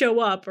would show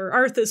up or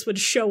Arthas would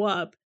show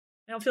up.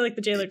 I don't feel like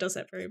the jailer does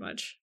that very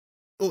much.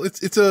 Well,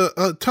 it's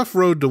a tough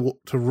road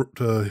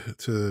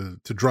to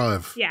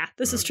drive. Yeah,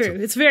 this is true.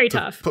 It's very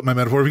tough. Put my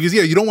metaphor, because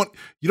you don't want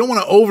to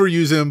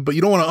overuse him, but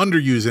you don't want to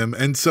underuse him,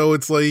 and so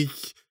it's like,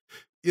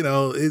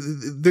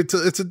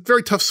 it's a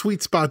very tough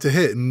sweet spot to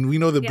hit, and we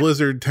know that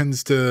Blizzard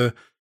tends to,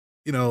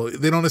 they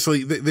don't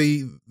necessarily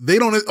they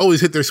don't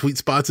always hit their sweet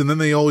spots, and then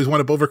they always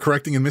wind up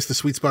overcorrecting and miss the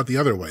sweet spot the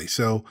other way.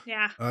 So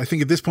I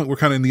think at this point we're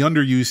kind of in the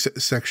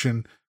underused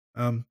section.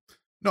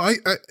 No, I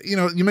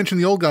you mentioned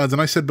the Old Gods,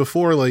 and I said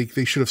before, like,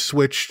 they should have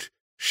switched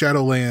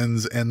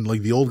Shadowlands and like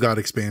the Old God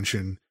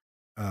expansion.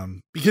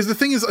 Because the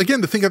thing is,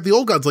 again, the thing of the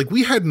Old Gods, like,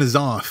 we had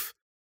N'Zoth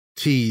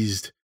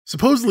teased.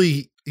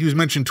 Supposedly he was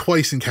mentioned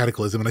twice in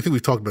Cataclysm, and I think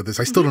we've talked about this.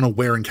 I still don't know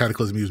where in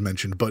Cataclysm he was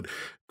mentioned, but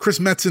Chris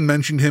Metzen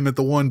mentioned him at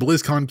the one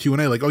BlizzCon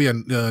Q&A, like, oh yeah,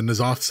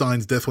 N'Zoth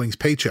signs Deathwing's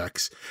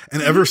paychecks.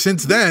 And ever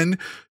since then,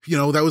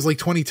 that was like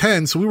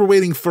 2010. So we were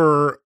waiting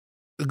for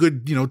a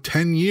good,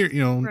 10 years,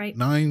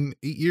 9,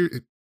 8 years,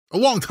 a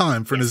long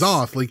time for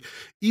N'Zoth. Like,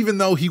 even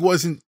though he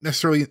wasn't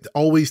necessarily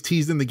always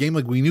teased in the game,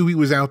 like, we knew he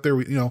was out there,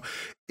 and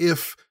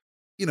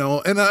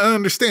I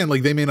understand,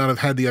 like, they may not have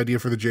had the idea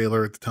for the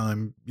jailer at the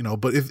time,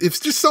 but if it's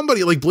just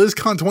somebody like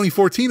BlizzCon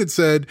 2014 had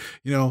said,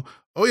 oh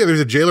yeah,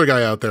 there's a jailer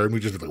guy out there, and we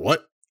just be like,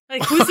 what?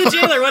 Like, who's the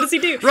jailer? What does he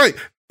do? Right.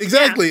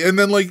 Exactly. Yeah. And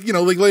then like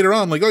later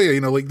on, like, oh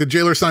yeah, like the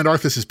jailer signed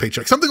Arthas's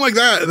paycheck, something like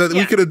that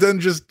we could have done,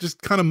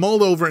 just kind of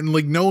mulled over it, and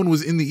like no one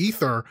was in the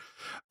ether.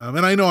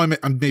 And I know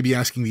I'm maybe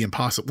asking the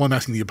impossible. Well, I'm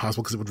asking the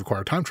impossible because it would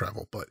require time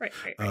travel, but, right.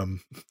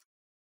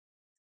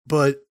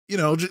 But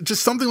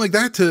just something like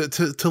that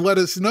to let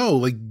us know,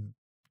 like,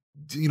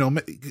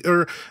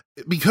 or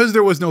because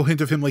there was no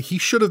hint of him, like, he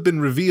should have been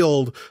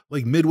revealed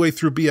like midway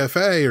through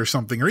BFA or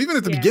something, or even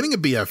at the beginning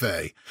of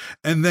BFA.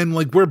 And then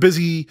like, we're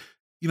busy,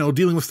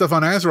 dealing with stuff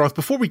on Azeroth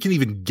before we can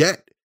even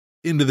get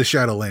into the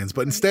Shadowlands.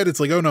 But instead it's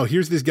like, oh no,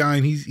 here's this guy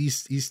and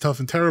he's tough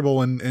and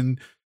terrible. And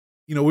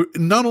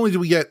not only do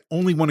we get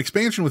only one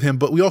expansion with him,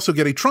 but we also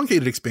get a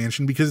truncated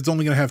expansion because it's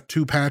only going to have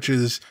 2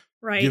 patches,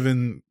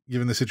 given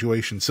the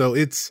situation. So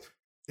it's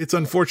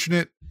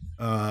unfortunate.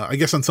 I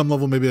guess on some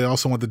level, maybe I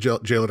also want the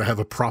jailer to have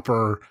a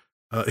proper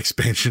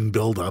expansion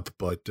build up,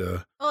 but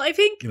well, I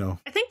think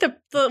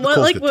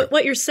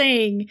what you're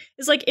saying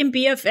is, like, in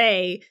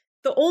BFA,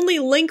 the only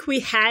link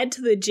we had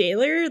to the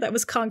jailer that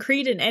was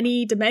concrete in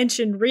any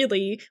dimension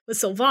really was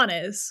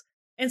Sylvanas.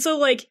 And so,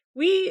 like,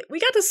 we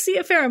got to see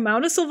a fair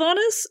amount of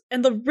Sylvanas,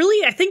 and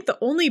I think the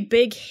only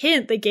big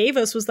hint they gave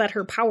us was that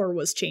her power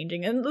was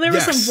changing, and there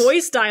was some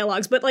voice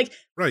dialogues, but like,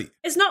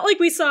 it's not like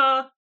we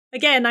saw.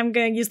 Again, I'm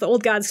going to use the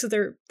Old Gods because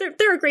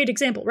they're a great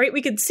example, right?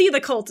 We could see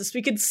the cultists,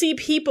 we could see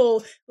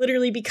people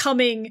literally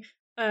becoming,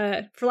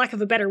 for lack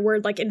of a better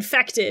word, like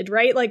infected,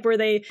 right? Like, where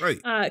they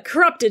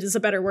corrupted is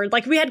a better word.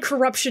 Like, we had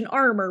corruption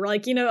armor,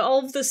 like,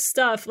 all of this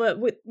stuff.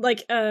 With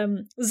like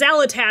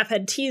Xalatath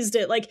had teased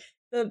it, like.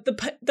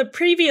 The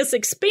previous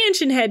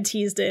expansion had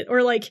teased it,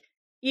 or like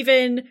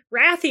even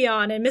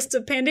Wrathion and Mist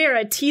of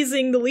Pandaria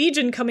teasing the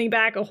Legion coming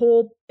back, a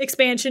whole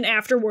expansion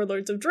after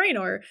Warlords of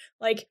Draenor.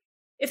 Like,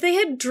 if they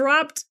had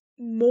dropped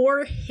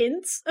more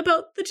hints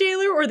about the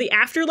jailer or the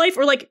afterlife,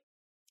 or like,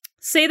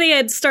 say they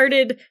had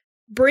started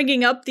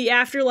bringing up the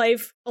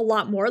afterlife a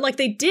lot more, like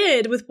they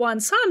did with Juan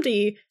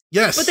Samdi.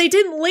 Yes. But they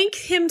didn't link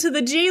him to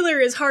the jailer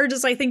as hard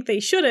as I think they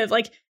should have.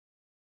 Like,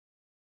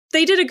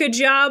 they did a good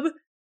job,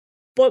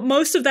 but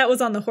most of that was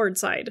on the Horde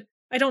side.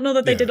 I don't know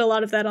that they did a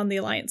lot of that on the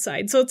Alliance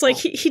side. So it's like,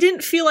 he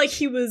didn't feel like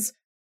he was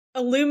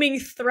a looming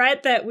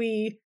threat that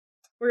we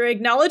were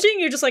acknowledging.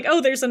 You're just like,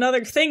 oh, there's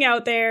another thing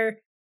out there.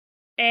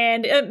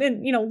 And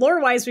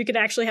lore-wise, we could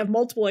actually have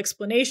multiple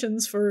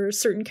explanations for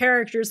certain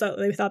characters that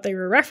they thought they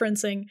were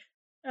referencing.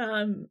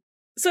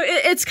 So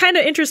it's kind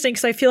of interesting,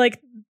 because I feel like,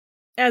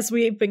 as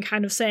we've been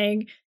kind of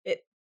saying,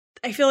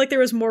 I feel like there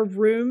was more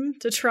room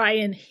to try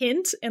and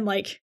hint, and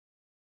like,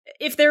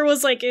 if there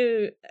was like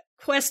a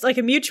quest, like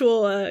a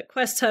mutual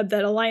quest hub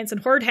that Alliance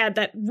and Horde had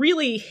that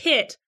really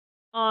hit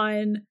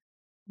on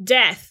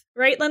death,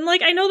 right? And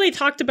like, I know they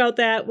talked about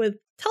that with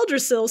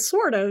Teldrassil,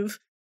 sort of,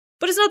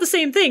 but it's not the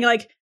same thing.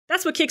 Like,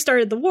 that's what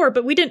kickstarted the war,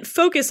 but we didn't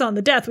focus on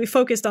the death, we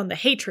focused on the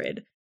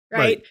hatred,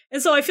 right?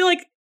 And so I feel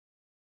like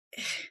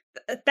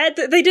that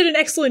they did an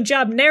excellent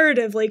job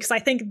narratively, because I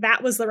think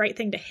that was the right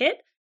thing to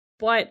hit.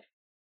 But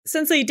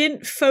since they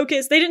didn't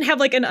have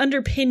like an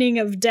underpinning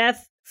of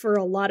death for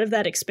a lot of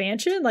that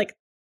expansion, like,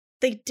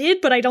 they did,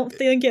 but I don't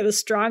think it was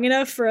strong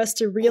enough for us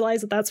to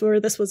realize that that's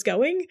where this was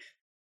going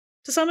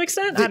to some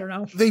extent. I don't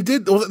know. They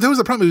did. Well, that was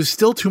the problem. It was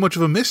still too much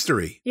of a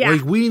mystery. Yeah.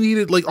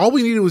 Like, all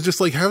we needed was just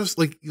like have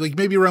like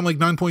maybe around like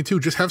 9.2,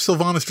 just have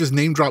Sylvanas just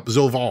name drop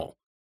Zoval.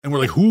 And we're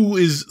like, who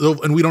is,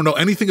 and we don't know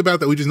anything about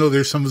that. We just know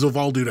there's some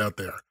Zoval dude out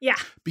there. Yeah.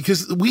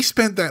 Because we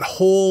spent that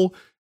whole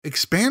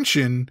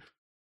expansion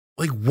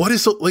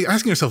like,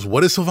 asking ourselves,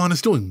 what is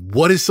Sylvanas doing?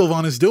 What is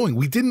Sylvanas doing?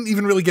 We didn't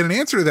even really get an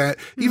answer to that.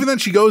 Even then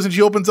she goes and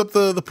she opens up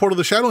the portal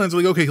to Shadowlands.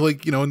 Like, okay,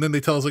 like, and then they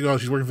tell us like, oh,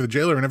 she's working for the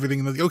jailer and everything.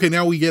 And like, okay,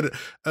 now we get,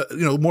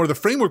 more of the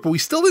framework, but we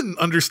still didn't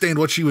understand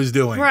what she was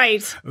doing.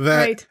 Right.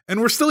 Right.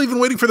 And we're still even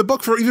waiting for the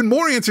book for even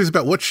more answers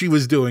about what she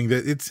was doing.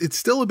 That it's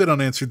still a bit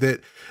unanswered,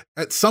 that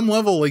at some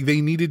level, like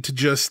they needed to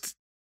just,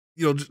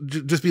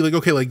 just be like,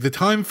 okay, like the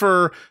time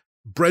for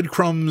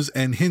breadcrumbs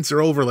and hints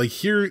are over. Like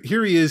here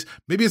he is.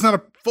 Maybe it's not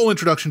a full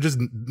introduction, just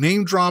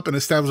name drop and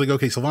establish like,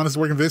 okay, Sylvanas is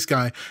working for this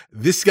guy.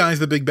 This guy's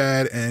the big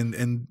bad,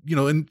 and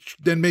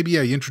then maybe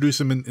you introduce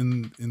him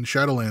in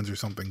Shadowlands or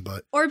something.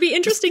 But or it'd be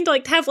interesting to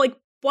like have like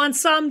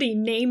Bwonsamdi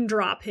name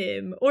drop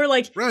him, or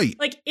like right,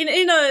 like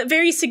in a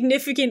very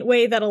significant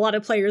way that a lot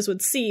of players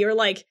would see, or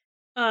like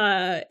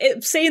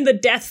say in the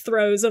death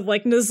throes of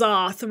like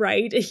N'Zoth,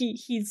 right?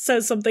 He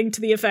says something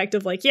to the effect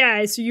of like,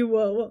 yeah, so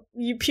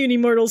you puny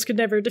mortals could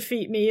never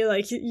defeat me,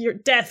 like your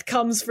death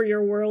comes for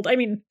your world. I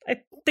mean,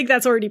 I think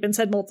that's already been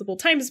said multiple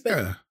times,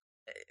 but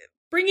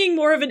bringing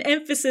more of an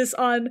emphasis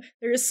on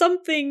there is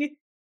something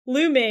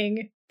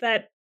looming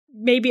that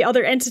maybe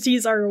other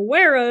entities are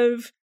aware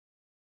of,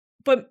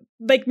 but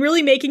like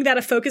really making that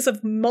a focus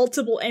of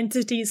multiple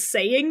entities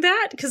saying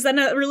that, because then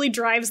it really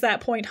drives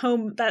that point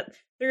home that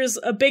there's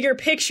a bigger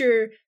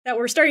picture that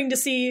we're starting to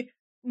see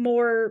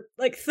more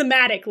like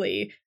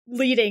thematically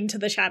leading to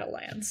the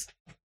Shadowlands.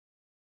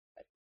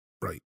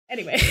 Right.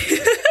 Anyway.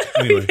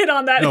 We hit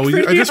on that. No,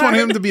 I just want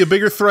him to be a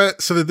bigger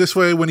threat so that this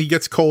way when he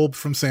gets cold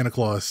from Santa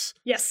Claus,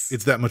 yes,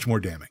 it's that much more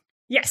damning.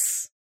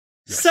 Yes.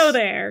 So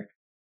there.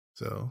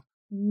 So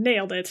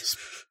nailed it.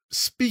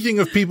 Speaking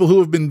of people who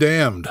have been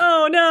damned.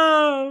 Oh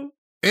no.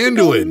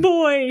 Anduin.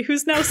 Boy,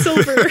 who's now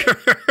silver.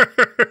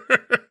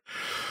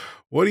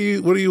 What do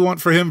you want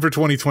for him for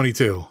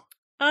 2022?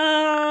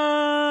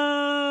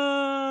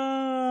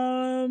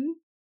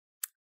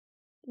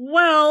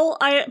 Well,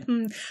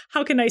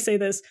 how can I say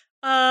this?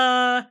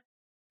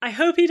 I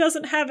hope he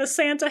doesn't have a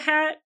Santa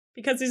hat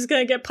because he's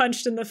going to get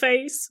punched in the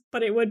face,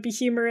 but it would be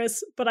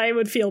humorous, but I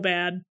would feel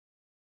bad.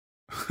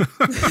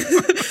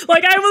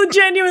 Like I will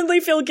genuinely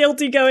feel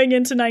guilty going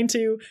into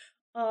 9-2.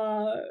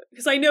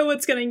 Because I know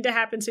what's going to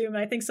happen to him,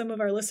 and I think some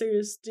of our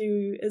listeners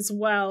do as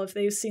well if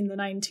they've seen the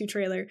 9-2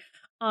 trailer.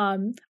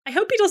 I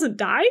hope he doesn't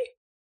die.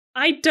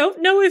 I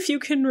don't know if you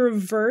can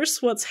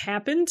reverse what's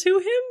happened to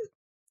him.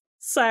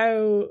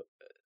 So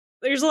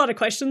there's a lot of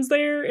questions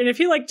there. And if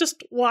he like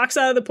just walks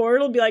out of the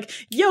portal and be like,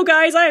 yo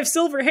guys, I have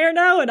silver hair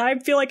now and I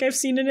feel like I've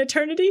seen an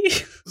eternity.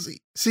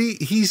 See,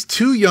 he's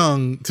too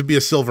young to be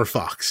a silver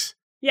fox.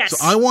 Yes.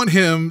 So I want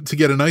him to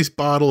get a nice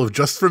bottle of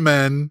Just for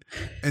Men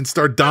and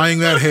start dyeing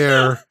that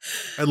hair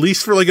at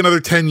least for like another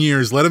 10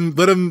 years. Let him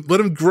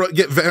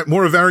get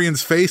more of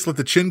Varian's face. Let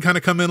the chin kind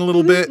of come in a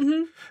little bit.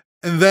 Mm-hmm.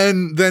 And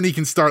then he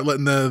can start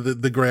letting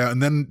the gray out,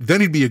 and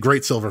then he'd be a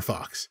great silver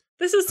fox.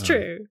 This is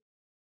true.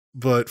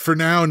 But for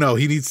now, no,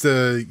 he needs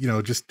to,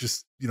 just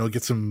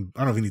get some, I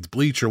don't know if he needs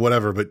bleach or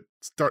whatever, but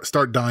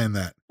start dyeing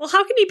that. Well,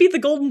 how can he be the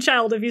golden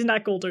child if he's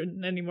not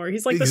golden anymore?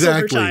 He's like the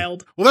silver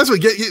child. Well, that's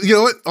what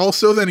what?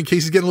 Also, then in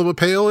case he's getting a little bit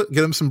pale,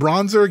 get him some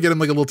bronzer, get him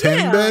like a little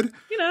tanning bed,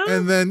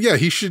 and then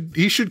he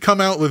should come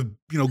out with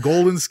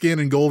golden skin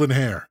and golden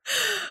hair.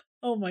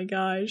 Oh my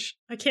gosh,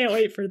 I can't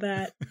wait for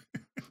that.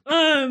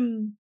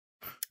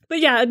 But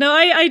yeah, no,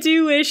 I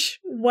do wish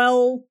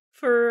well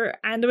for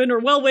Anduin, or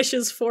well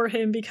wishes for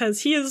him,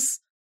 because he is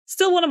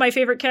still one of my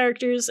favorite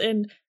characters,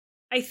 and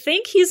I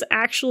think he's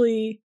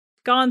actually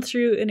gone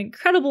through an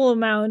incredible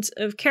amount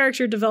of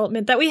character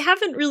development that we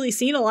haven't really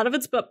seen. A lot of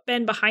it's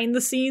been behind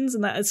the scenes,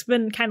 and that it's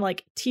been kind of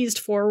like teased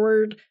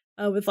forward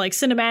with like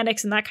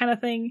cinematics and that kind of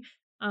thing.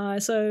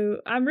 So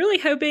I'm really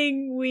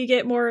hoping we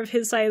get more of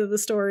his side of the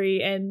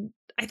story, and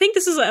I think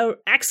this is an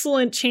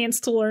excellent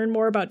chance to learn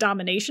more about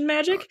domination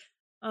magic.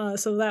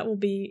 So that will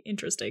be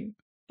interesting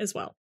as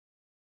well.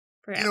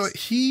 Perhaps.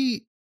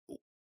 He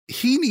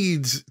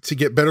needs to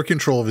get better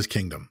control of his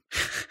kingdom.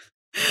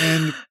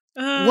 And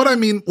what I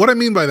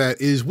mean by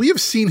that is we have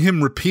seen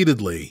him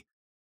repeatedly.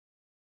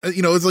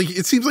 It's like,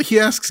 it seems like he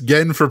asks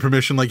Gen for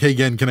permission, like, hey,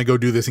 Gen, can I go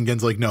do this? And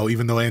Gen's like, no,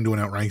 even though Anduin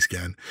outranks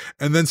Gen.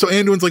 And then so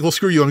Anduin's like, well,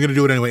 screw you, I'm going to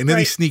do it anyway. And then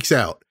he sneaks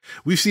out.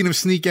 We've seen him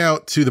sneak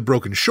out to the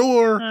Broken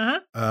Shore.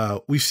 Uh-huh.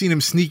 We've seen him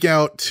sneak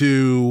out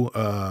to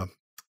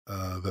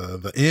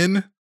the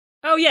inn.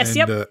 Oh, yes,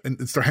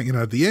 and start hanging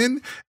out at the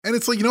inn. And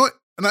it's like, you know what?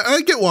 And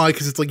I get why,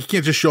 because it's like, you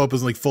can't just show up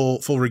as like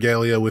full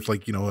regalia with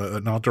like,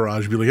 an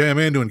entourage, be like, hey, I'm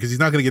Anduin, because he's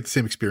not going to get the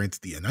same experience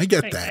at the end. I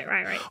get that.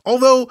 Right.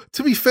 Although,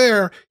 to be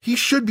fair, he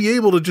should be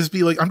able to just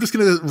be like, I'm just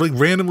going to like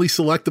randomly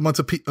select a bunch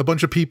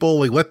of people,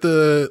 like let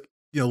the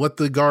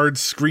guards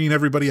screen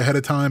everybody ahead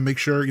of time, make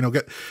sure,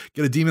 get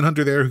a demon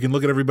hunter there who can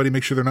look at everybody,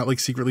 make sure they're not like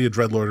secretly a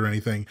dreadlord or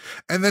anything.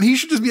 And then he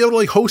should just be able to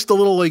like host a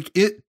little like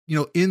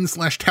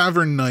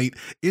inn/tavern night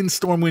in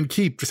Stormwind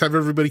Keep. Just have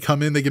everybody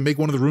come in. They can make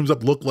one of the rooms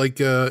up look like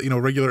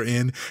regular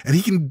inn, and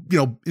he can,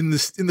 in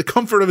the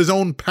comfort of his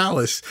own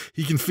palace,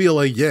 he can feel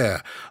like,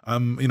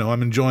 I'm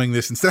enjoying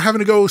this instead of having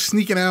to go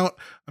sneaking out.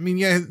 I mean,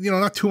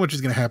 not too much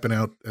is going to happen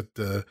out at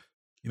the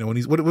when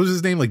he's, what was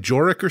his name? Like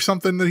Jorik or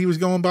something that he was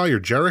going by, or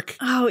Jarek?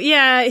 Oh,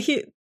 yeah.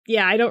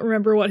 I don't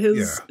remember what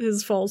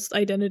his false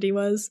identity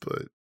was.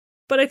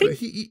 But I think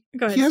he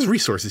go ahead. He has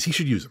resources. He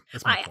should use them.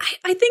 That's my point.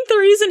 I think the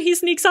reason he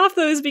sneaks off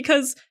though is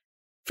because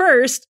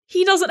first,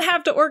 he doesn't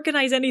have to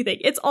organize anything.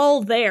 It's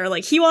all there.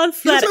 Like he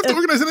wants that. He doesn't have to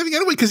organize anything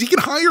anyway because he can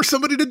hire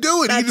somebody to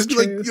do it. He just be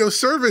like,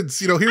 servants.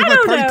 Here's my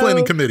party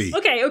planning committee.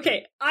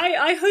 Okay.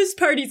 I host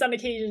parties on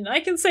occasion. I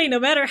can say no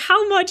matter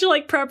how much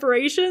like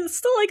preparation, it's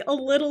still like a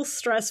little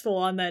stressful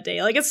on that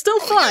day. Like it's still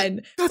fun.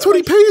 Yeah, that's what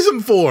he pays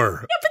him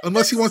for. Yeah,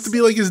 unless he wants to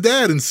be like his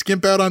dad and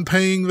skimp out on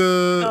paying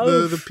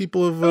the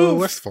people of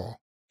Westfall.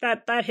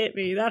 That hit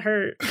me. That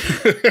hurt.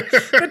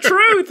 The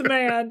truth,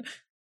 man.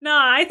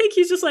 Nah, I think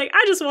he's just like,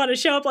 I just want to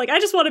show up. Like, I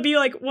just want to be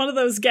like one of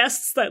those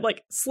guests that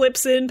like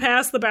slips in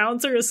past the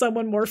bouncer as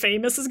someone more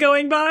famous is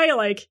going by.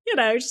 Like,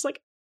 just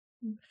like,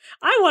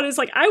 I want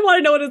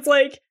to know what it's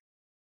like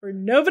where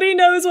nobody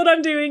knows what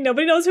I'm doing.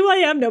 Nobody knows who I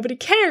am. Nobody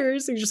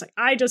cares. He's just like,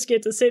 I just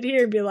get to sit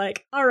here and be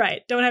like, all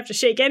right, don't have to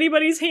shake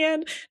anybody's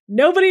hand.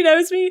 Nobody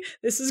knows me.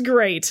 This is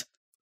great.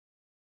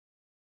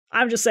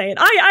 I'm just saying,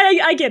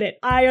 I get it.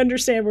 I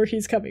understand where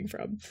he's coming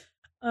from.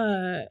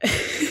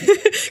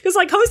 Because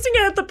like hosting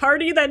it at the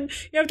party, then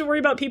you have to worry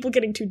about people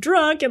getting too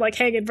drunk and like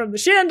hanging from the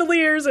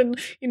chandeliers and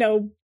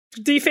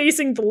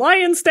defacing the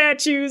lion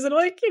statues and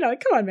like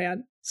come on,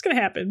 man, it's gonna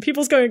happen.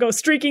 People's gonna go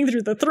streaking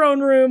through the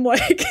throne room.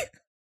 Like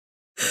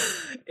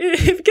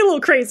it get a little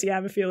crazy. I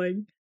have a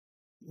feeling.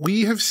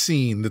 We have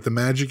seen that the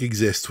magic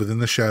exists within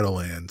the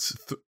Shadowlands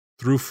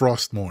through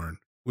Frostmourne,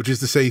 which is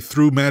to say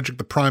through magic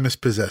the Primus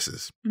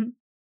possesses. Mm-hmm.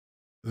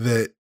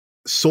 That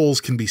souls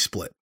can be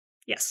split.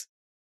 Yes.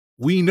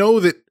 We know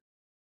that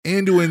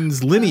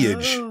Anduin's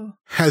lineage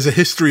has a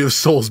history of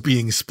souls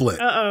being split.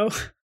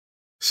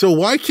 So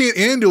why can't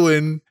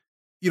Anduin,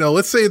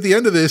 let's say at the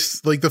end of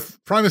this, like the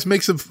Primus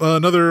makes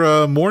another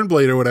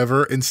Mournblade or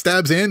whatever and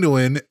stabs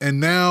Anduin, and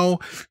now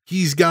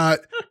he's got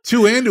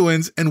two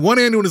Anduins, and one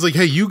Anduin is like,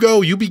 hey, you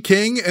go, you be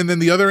king, and then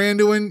the other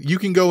Anduin, you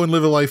can go and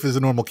live a life as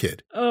a normal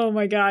kid. Oh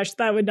my gosh,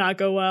 that would not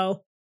go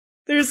well.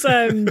 There's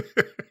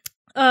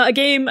a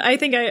game, I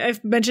think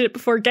I've mentioned it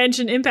before,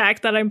 Genshin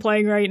Impact, that I'm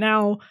playing right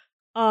now.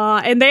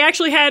 And they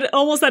actually had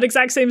almost that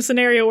exact same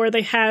scenario where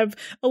they have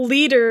a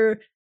leader,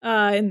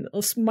 and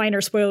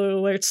minor spoiler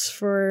alerts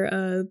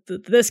for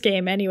this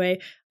game anyway,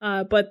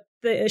 but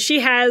she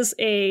has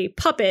a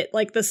puppet,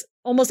 like this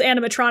almost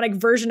animatronic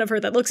version of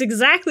her that looks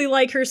exactly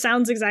like her,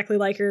 sounds exactly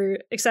like her,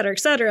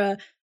 etc.,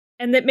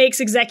 and that makes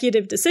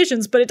executive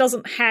decisions, but it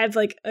doesn't have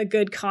like a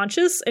good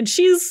conscience. And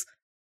she's,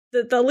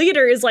 the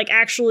leader is like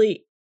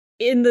actually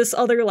in this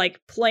other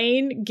like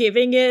plane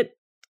giving it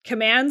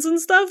commands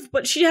and stuff,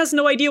 but she has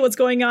no idea what's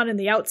going on in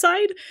the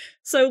outside.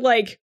 So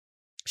like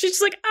she's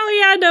just like, oh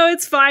yeah, no,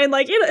 it's fine,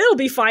 like it'll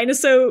be fine. And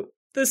so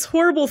this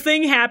horrible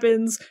thing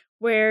happens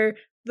where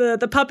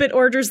the puppet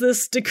orders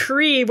this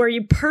decree where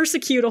you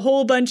persecute a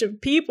whole bunch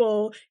of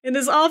people in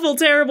this awful,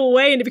 terrible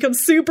way, and it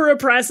becomes super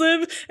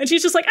oppressive. And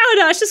she's just like, oh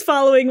no, it's just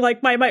following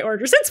like my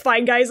orders, it's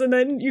fine, guys. And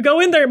then you go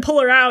in there and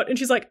pull her out, and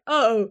she's like,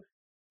 oh,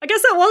 I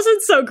guess that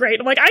wasn't so great.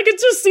 I'm like, I could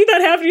just see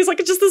that happening. He's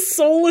like, it's just this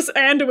soulless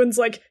Anduin's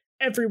like,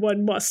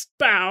 everyone must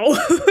bow.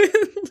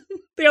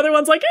 The other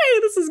one's like, hey,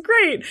 this is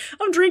great.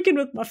 I'm drinking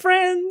with my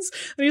friends.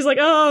 And he's like,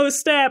 oh,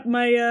 snap,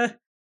 my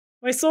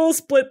soul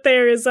split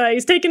there is,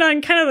 he's taking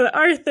on kind of the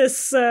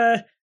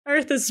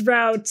Arthas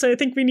route. So I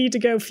think we need to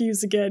go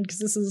fuse again, because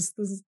this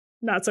is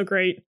not so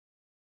great.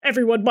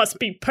 Everyone must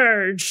be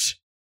purged.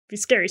 Be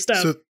scary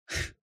stuff.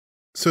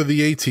 So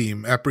the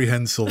A-team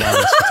apprehends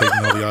Sylvanas for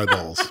taking all the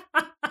eyeballs.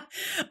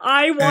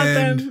 I want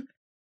them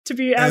to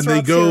be Azeroth's and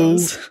they go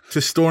heroes. To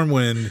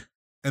Stormwind,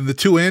 and the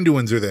two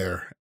Anduins are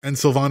there. And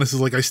Sylvanas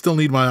is like, I still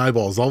need my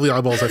eyeballs. All the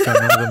eyeballs I found,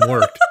 none of them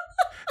worked.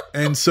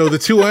 And so the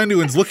two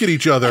Anduins look at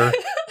each other,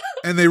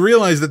 and they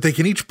realize that they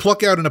can each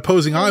pluck out an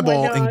opposing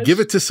eyeball and give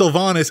it to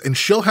Sylvanas, and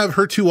she'll have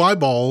her two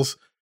eyeballs,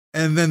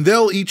 and then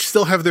they'll each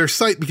still have their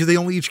sight because they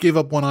only each gave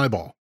up one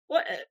eyeball.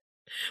 What?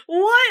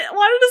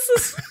 Why does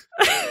this...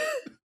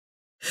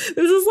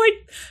 This is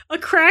like a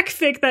crack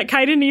fic that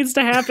kind of needs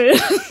to happen. Like,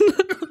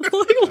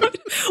 why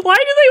do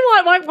they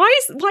want?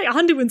 Why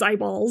Anduin's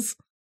eyeballs?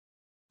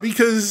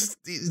 Because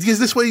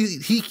this way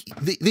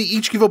they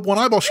each give up one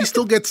eyeball. She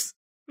still gets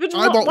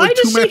eyeball. Why like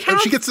does two she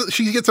have?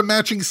 She gets a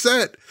matching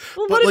set.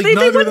 Well, but like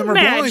neither of them are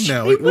blind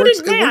now. It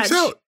works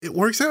out. It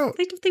works out.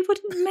 They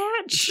wouldn't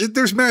match.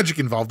 There's magic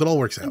involved. It all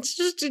works out. It's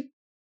just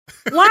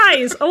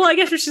lies. Oh, well, I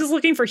guess she's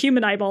looking for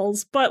human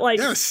eyeballs. But like,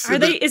 yes, are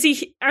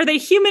they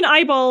human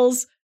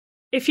eyeballs?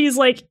 If he's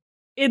like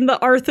in the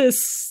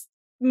Arthas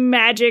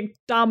magic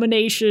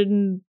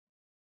domination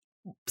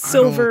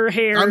silver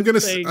hair, I'm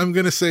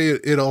gonna say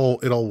it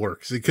all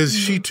works because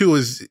she too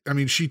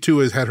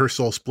has had her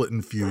soul split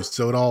and fused,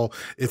 so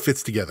it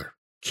fits together.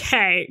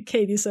 Okay,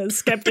 Katie says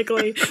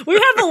skeptically. We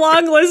have a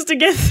long list to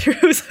get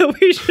through, so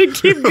we should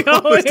keep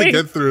going. List to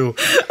get through.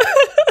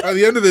 By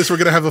the end of this, we're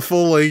gonna have a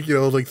full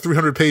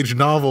 300-page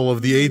novel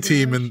of the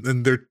A-team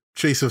and their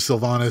chase of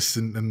Sylvanas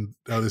and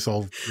how this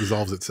all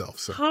resolves itself.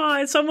 So,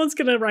 and someone's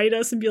gonna write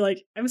us and be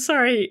like, "I'm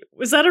sorry,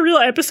 was that a real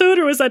episode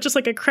or was that just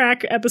like a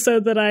crack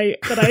episode that I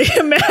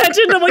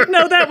imagined?" I'm like,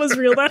 "No, that was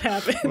real. That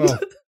happened." Well,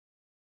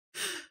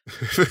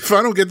 if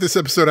I don't get this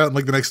episode out in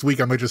like the next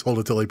week, I might just hold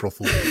it till April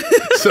Fool.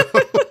 So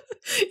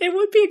it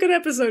would be a good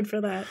episode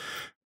for that.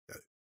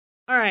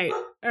 All right.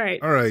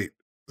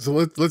 So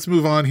let's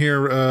move on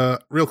here.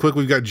 Real quick,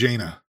 we've got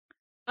Jaina.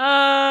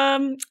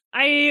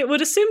 I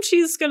would assume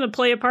she's gonna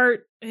play a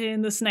part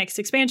in this next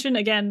expansion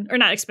again, or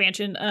not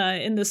expansion,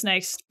 in this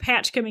next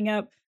patch coming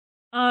up.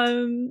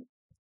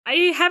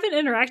 I haven't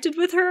interacted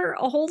with her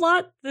a whole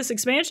lot this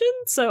expansion,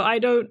 so I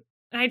don't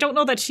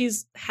know that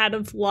she's had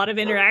a lot of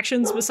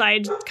interactions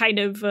besides kind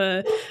of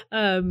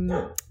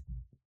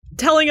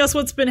telling us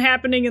what's been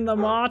happening in the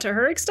Maw to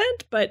her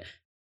extent, but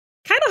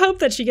kind of hope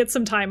that she gets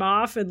some time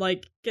off and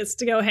like gets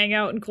to go hang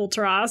out in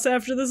Kulturas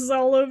after this is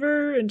all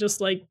over and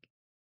just like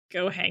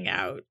go hang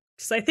out,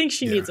 because I think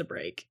she needs a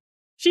break.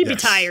 She'd be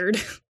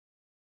tired.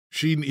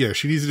 She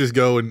needs to just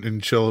go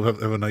and chill, have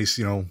a nice,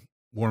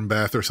 warm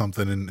bath or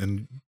something,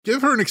 and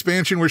give her an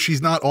expansion where she's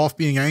not off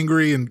being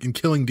angry and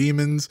killing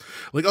demons.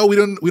 Like, oh, we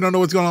don't know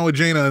what's going on with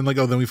Jaina, and like,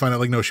 oh, then we find out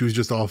like, no, she was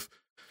just off,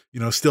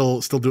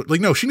 still doing, like,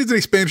 no, she needs an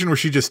expansion where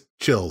she just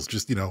chills,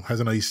 just has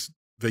a nice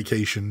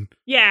vacation.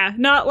 Yeah,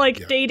 not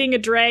like dating a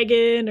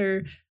dragon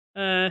or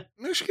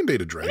she can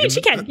date a dragon. I mean,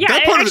 she can. Yeah,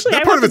 that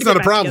part of it's not a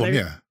problem.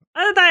 Together. Yeah.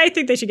 I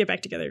think they should get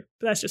back together,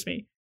 but that's just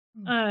me.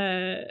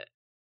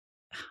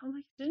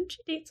 Didn't she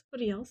date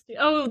somebody else?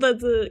 Oh,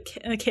 the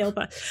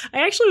Kael'thas.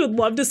 I actually would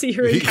love to see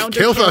her encounter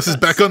Kael'thas is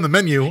back on the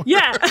menu.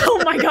 Yeah.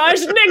 Oh my gosh,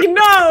 Nick,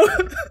 no!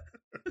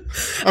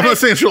 I'm not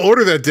saying she'll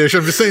order that dish.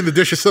 I'm just saying the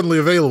dish is suddenly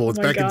available. It's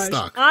back in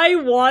stock. I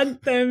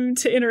want them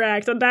to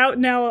interact.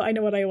 Now I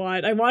know what I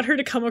want. I want her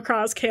to come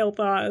across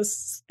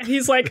Kael'thas, and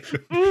he's like,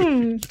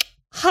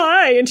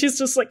 hi, and she's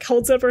just like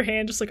holds up her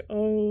hand, just like,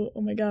 oh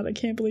my god, I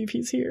can't believe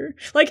he's here.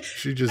 Like,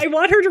 I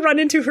want her to run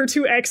into her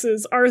two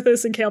exes,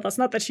 Arthas and Kael'thas.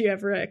 Not that she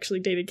ever actually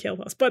dated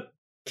Kael'thas, but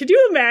could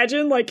you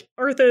imagine like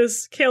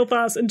Arthas,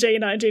 Kael'thas, and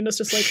Jaina's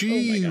just like, oh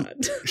my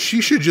god.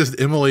 She should just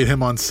immolate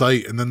him on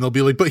sight, and then they'll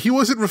be like, but he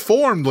wasn't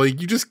reformed.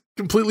 Like, you just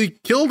completely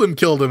killed him,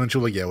 and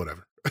she'll be like, yeah,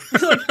 whatever.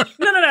 Like,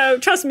 no,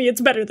 trust me,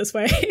 it's better this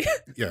way.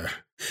 Yeah.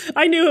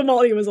 I knew him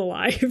while he was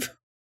alive.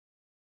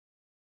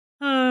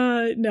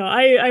 No,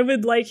 I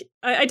would like,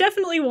 I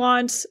definitely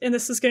want, and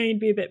this is going to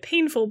be a bit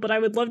painful, but I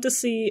would love to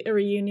see a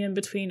reunion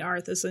between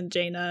Arthas and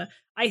Jaina.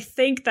 I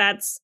think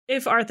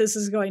if Arthas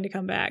is going to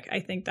come back, I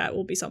think that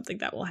will be something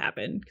that will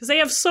happen, because they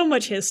have so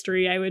much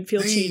history. I would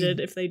feel cheated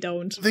if they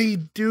don't. They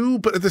do,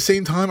 but at the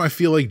same time, I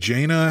feel like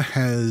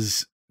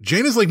Jaina's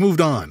like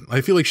moved on.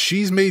 I feel like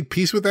she's made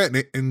peace with that,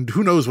 and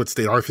who knows what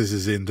state Arthas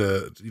is in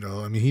to,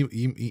 I mean,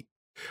 he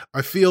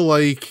I feel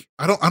like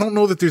I don't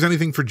know that there's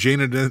anything for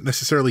Jaina to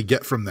necessarily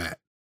get from that.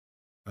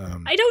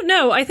 I don't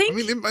know. I think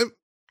I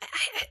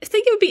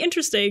think it would be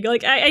interesting.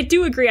 Like, I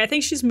do agree. I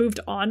think she's moved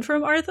on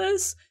from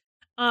Arthas,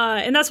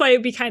 and that's why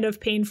it'd be kind of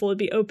painful. It'd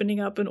be opening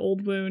up an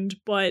old wound.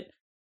 But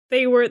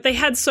they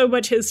had so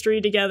much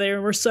history together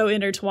and were so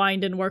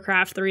intertwined in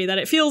Warcraft 3 that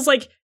it feels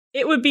like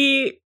it would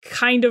be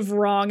kind of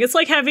wrong. It's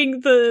like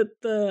having the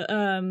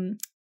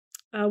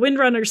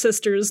Windrunner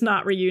sisters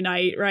not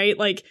reunite, right?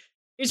 Like,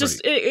 it's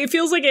just it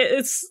feels like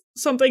it's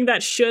something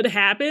that should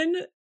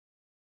happen,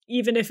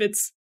 even if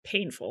it's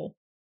painful.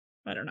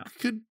 I don't know.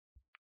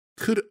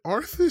 Could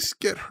Arthas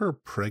get her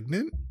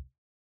pregnant?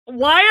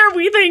 Why are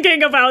we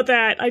thinking about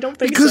that? I don't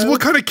think because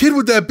what kind of kid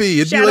would that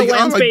be? It'd be like,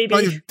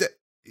 baby.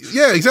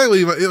 Yeah,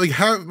 exactly. Like,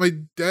 my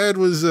dad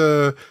was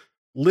a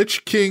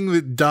Lich King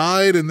that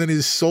died, and then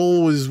his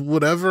soul was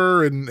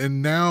whatever,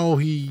 and now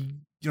he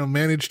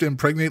managed to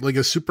impregnate like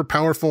a super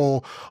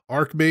powerful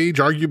Archmage,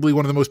 arguably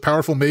one of the most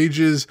powerful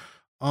mages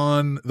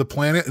on the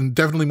planet, and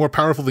definitely more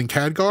powerful than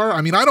Khadgar. I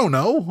mean, I don't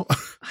know.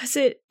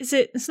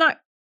 It's not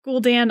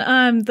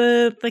Gul'dan,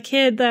 the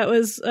kid that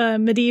was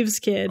Medivh's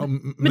kid.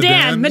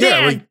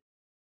 Medan.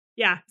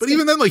 Yeah. But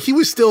even then, like, he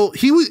was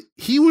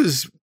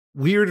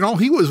weird, and all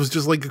he was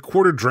just like a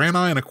quarter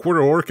Draenei and a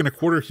quarter Orc and a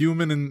quarter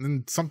human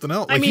and something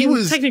else. Like, I mean, he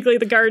was technically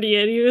the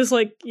Guardian. He was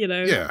like,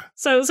 yeah.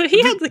 So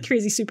he had the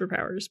crazy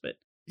superpowers, but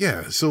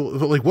yeah. So,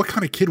 but like, what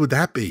kind of kid would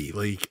that be?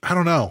 Like, I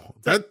don't know.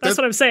 That's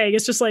what I'm saying.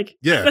 It's just like,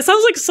 that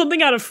sounds like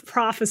something out of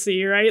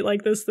prophecy, right?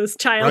 Like this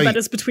child that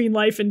is between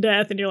life and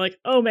death, and you're like,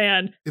 oh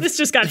man, this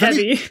just got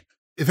heavy.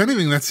 If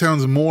anything, that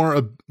sounds more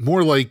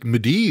like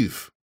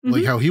Medivh,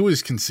 like how he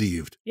was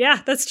conceived.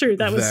 Yeah, that's true.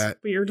 That was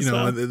weird as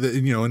well.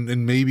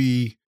 And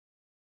maybe,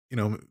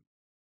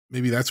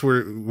 maybe that's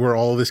where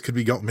all of this could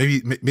be going.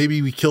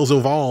 Maybe we kill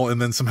Zoval,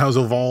 and then somehow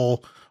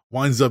Zoval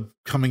winds up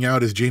coming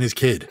out as Jaina's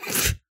kid.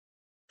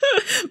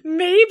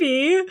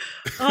 Maybe.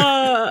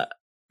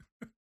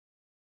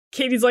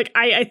 Katie's like,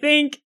 I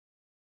think.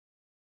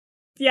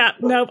 Yeah,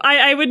 no,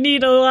 I would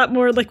need a lot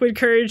more liquid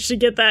courage to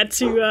get that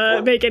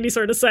to make any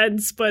sort of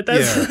sense, but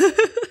that's... Yeah.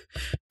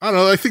 I don't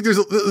know, I think there's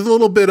a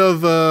little bit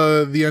of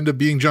the end of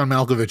being John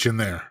Malkovich in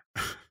there.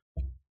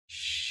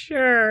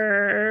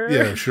 Sure.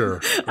 Yeah,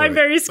 sure. I'm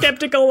very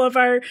skeptical of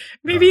our.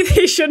 Maybe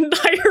they shouldn't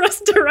hire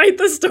us to write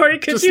the story.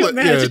 Could you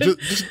imagine?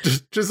 Yeah,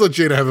 just let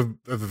Jada have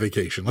a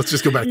vacation. Let's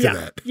just go back to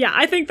that. Yeah,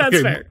 I think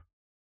that's fair.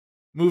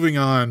 Moving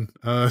on.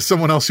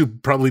 Someone else who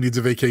probably needs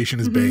a vacation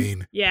is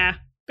Bane. Yeah,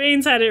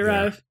 Bane's had it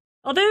rough.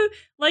 Although,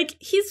 like,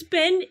 he's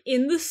been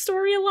in the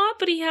story a lot,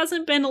 but he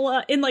hasn't been a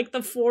lot in, like,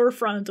 the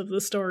forefront of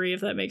the story,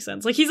 if that makes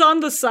sense. Like, he's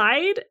on the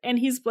side, and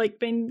he's, like,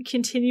 been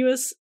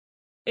continuous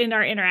in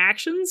our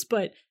interactions,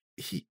 but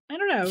I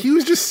don't know. He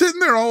was just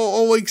sitting there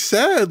all like,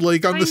 sad,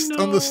 like, on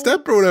the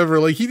step or whatever.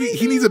 Like, he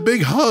needs a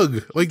big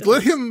hug. Like,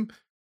 let him...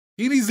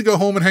 He needs to go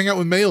home and hang out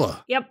with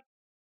Mela. Yep.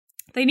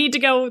 They need to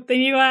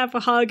have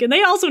a hug, and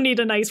they also need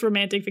a nice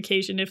romantic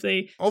vacation if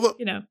they,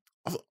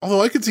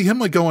 Although I could see him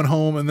like going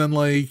home and then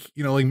like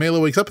Mela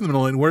wakes up in the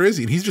middle and where is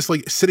he? And he's just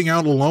like sitting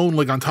out alone,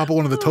 like on top of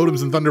one of the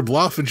totems in Thunder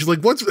Bluff. And she's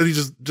like, what's, and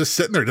he's just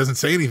sitting there, doesn't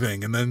say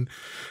anything. And then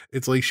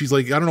it's like, she's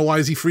like, I don't know, why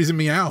is he freezing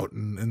me out?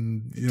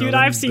 And dude,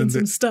 I've seen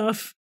some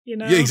stuff,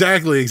 Yeah,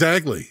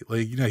 exactly.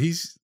 Like,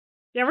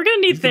 yeah, we're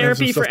going to need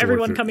therapy for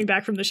everyone coming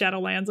back from the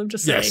Shadowlands. I'm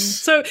just saying.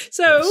 So,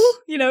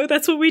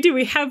 that's what we do.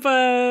 We have,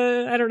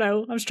 I don't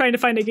know. I'm just trying to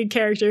find a good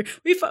character.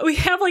 We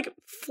have like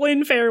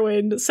Flynn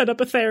Fairwind set up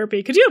a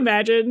therapy. Could you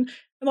imagine?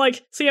 And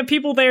like, so you have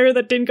people there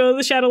that didn't go to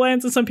the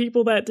Shadowlands and some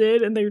people that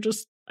did. And they're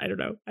just, I don't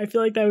know. I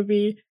feel like that would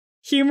be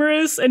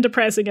humorous and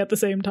depressing at the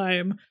same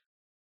time.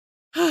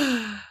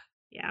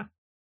 Yeah.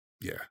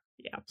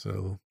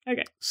 So,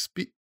 okay.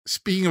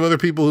 Speaking of other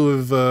people who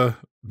have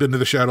been to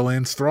the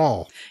Shadowlands,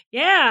 Thrall.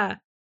 Yeah.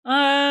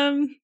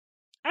 I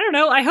don't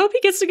know. I hope he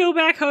gets to go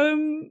back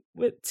home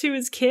to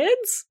his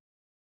kids.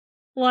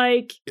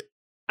 Like,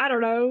 I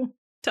don't know,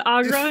 to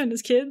Agra and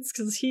his kids,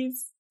 because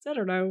I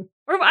don't know.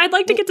 Or I'd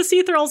like to get to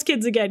see Thrall's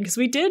kids again, because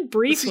we did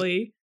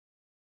briefly.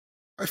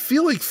 I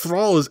feel like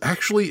Thrall is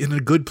actually in a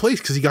good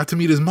place because he got to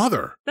meet his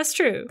mother. That's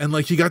true. And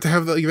like he got to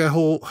have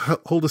that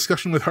whole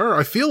discussion with her.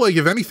 I feel like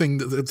if anything,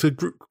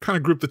 to kind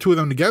of group the two of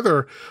them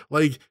together,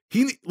 like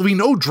we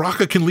know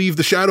Draka can leave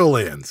the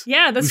Shadowlands.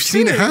 Yeah, that's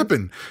true. We've seen it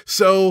happen.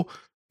 So,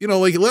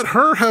 like let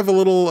her have a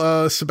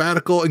little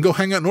sabbatical and go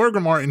hang out in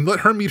Orgrimmar and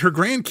let her meet her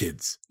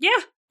grandkids. Yeah,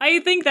 I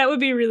think that would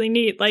be really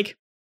neat. Like,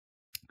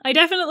 I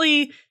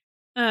definitely,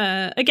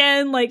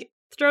 again, like,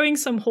 throwing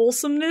some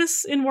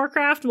wholesomeness in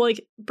Warcraft,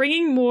 like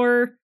bringing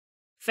more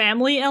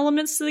family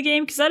elements to the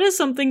game, because that is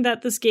something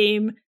that this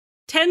game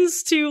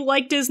tends to,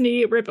 like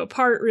Disney, rip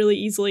apart really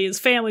easily, is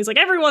families. Like,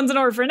 everyone's an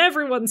orphan,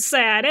 everyone's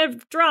sad,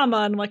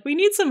 drama, and like, we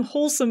need some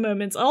wholesome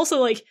moments. Also,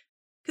 like,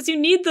 because you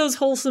need those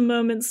wholesome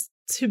moments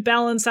to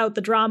balance out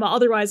the drama,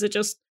 otherwise it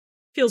just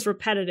feels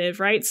repetitive,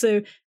 right?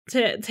 So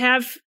to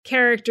have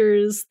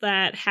characters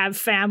that have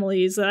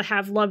families, that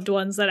have loved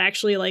ones, that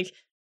actually, like,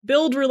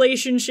 build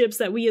relationships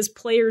that we as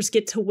players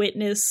get to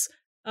witness,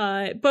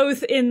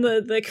 both in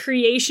the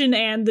creation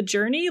and the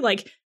journey,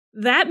 like,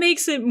 that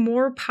makes it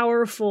more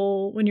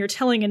powerful when you're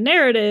telling a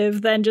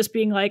narrative than just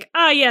being like,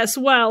 yes,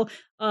 well,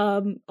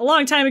 a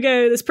long time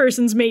ago, this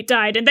person's mate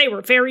died and they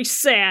were very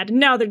sad, and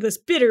now they're this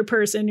bitter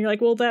person. You're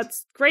like, well,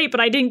 that's great, but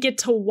I didn't get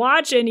to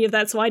watch any of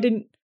that, so I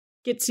didn't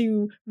get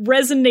to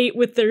resonate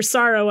with their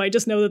sorrow. I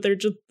just know that they're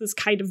just this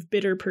kind of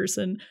bitter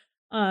person.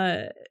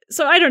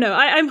 So I don't know.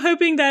 I'm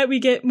hoping that we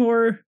get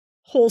more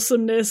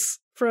wholesomeness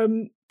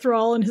from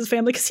Thrall and his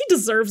family, because he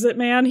deserves it,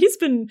 man. He's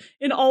been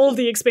in all of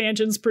the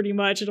expansions pretty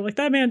much, and I'm like,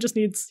 that man just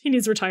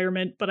needs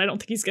retirement, but I don't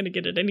think he's going to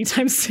get it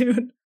anytime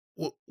soon.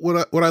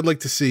 What I'd like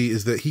to see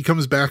is that he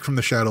comes back from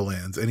the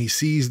Shadowlands and he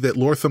sees that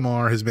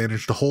Lor'themar has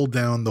managed to hold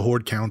down the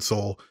Horde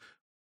Council,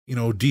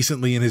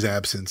 decently in his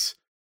absence.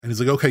 And he's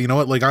like, okay, you know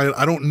what? Like,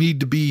 I don't need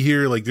to be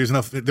here. Like, there's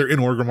enough. They're in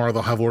Orgrimmar.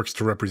 They'll have orcs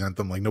to represent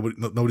them. Like,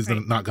 nobody's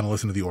not going to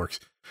listen to the orcs.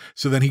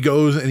 So then he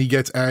goes and he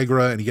gets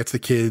Agra and he gets the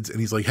kids and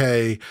he's like,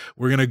 hey,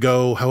 we're going to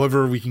go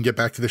however we can get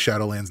back to the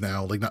Shadowlands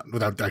now. Like, not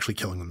without actually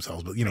killing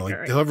themselves, but,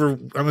 however,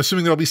 I'm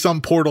assuming there'll be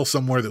some portal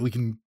somewhere that we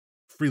can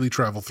freely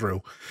travel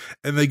through.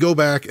 And they go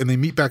back and they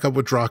meet back up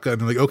with Draka and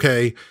they're like,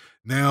 okay,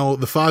 now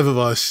the 5 of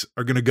us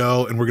are going to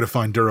go and we're going to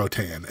find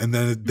Durotan. And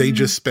then they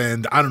just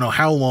spend, I don't know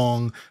how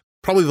long,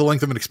 probably the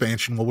length of an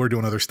expansion while we're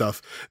doing other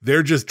stuff.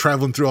 They're just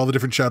traveling through all the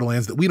different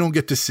Shadowlands that we don't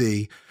get to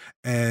see.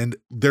 And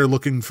they're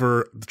looking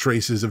for the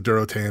traces of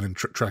Durotan and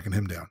tracking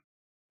him down.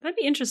 That'd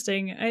be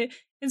interesting.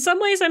 In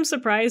some ways, I'm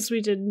surprised we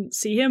didn't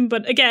see him.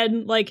 But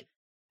again, like,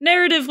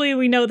 narratively,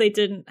 we know they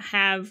didn't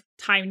have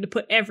time to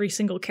put every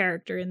single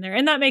character in there.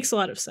 And that makes a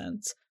lot of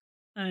sense.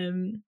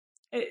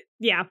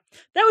 Yeah,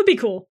 that would be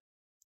cool.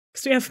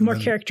 Because we have more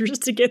characters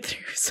to get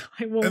through, so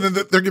I won't. And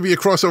then there could be a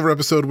crossover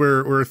episode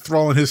where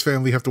Thrall and his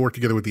family have to work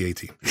together with the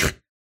A-Team.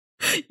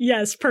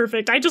 Yes,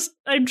 perfect.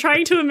 I'm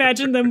trying to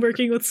imagine them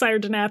working with Sire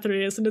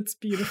Denathrius, and it's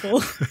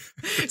beautiful.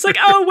 It's like,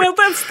 oh, well,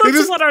 that's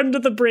what under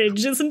the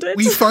bridge, isn't it?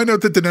 We find out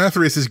that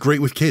Denathrius is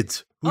great with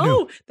kids. Who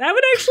knew? That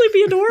would actually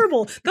be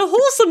adorable. The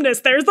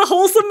wholesomeness, there's the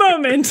wholesome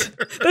moment.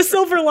 The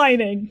silver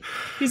lining.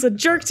 He's a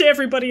jerk to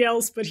everybody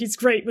else, but he's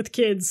great with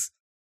kids.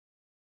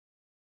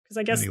 Because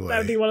I guess that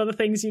would be one of the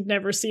things you'd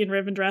never see in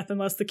Rivendreth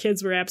unless the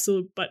kids were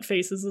absolute butt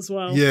faces as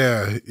well.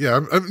 Yeah.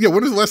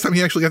 When was the last time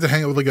he actually got to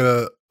hang out with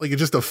like like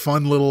just a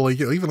fun little,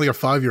 like, even like a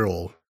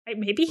 5-year-old.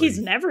 Maybe he's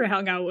never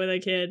hung out with a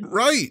kid.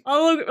 Right.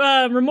 Although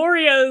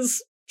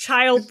Remoria's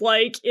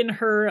childlike in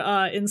her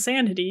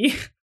insanity.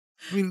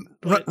 I mean,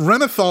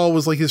 Renathal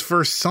was like his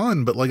first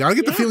son, but like I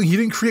get the feeling he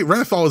didn't create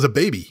Renathal as a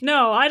baby.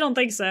 No, I don't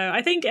think so.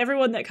 I think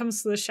everyone that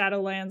comes to the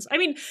Shadowlands, I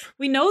mean,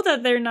 we know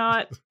that they're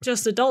not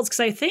just adults, because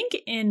I think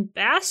in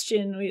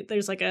Bastion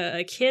there's like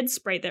a kid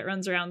sprite that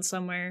runs around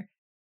somewhere.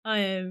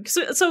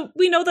 So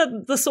we know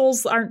that the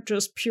souls aren't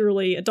just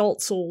purely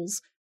adult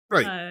souls,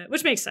 right?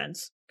 Which makes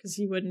sense, because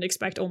you wouldn't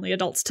expect only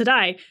adults to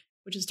die,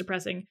 which is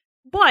depressing.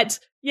 But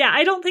yeah,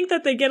 I don't think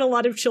that they get a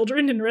lot of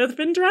children in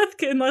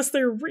Rithvindreth unless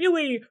they're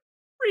really,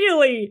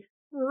 really,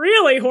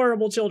 really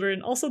horrible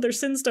children. Also, their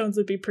sin stones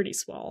would be pretty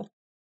small.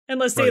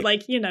 Unless they,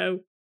 lit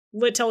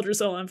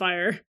Teldrassil on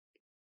fire.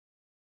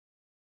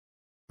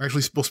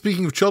 Actually, well,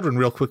 speaking of children,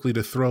 real quickly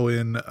to throw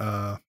in,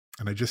 and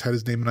I just had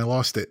his name and I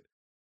lost it.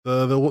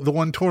 The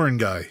one Tauren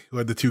guy who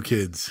had the 2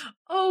 kids.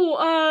 Oh,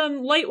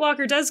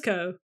 Lightwalker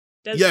Desco.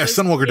 Yes,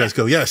 Sunwalker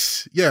Desco.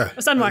 Yes, yeah.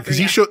 Sunwalker, because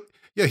he showed.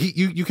 Yeah,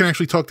 you can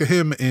actually talk to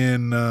him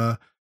in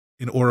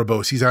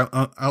Oribos. He's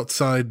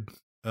outside.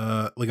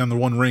 Like on the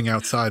One Ring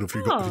outside, if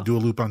you do a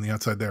loop on the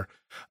outside there,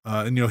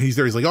 and he's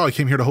there. He's like, oh, I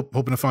came here to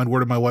hoping to find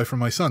word of my wife or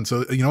my son.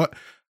 So you know what?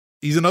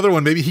 He's another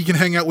one. Maybe he can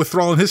hang out with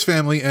Thrall and his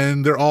family,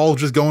 and they're all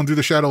just going through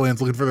the Shadowlands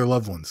looking for their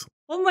loved ones.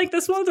 Well, like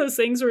that's one of those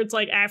things where it's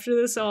like after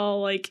this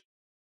all like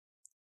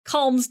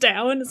calms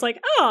down, it's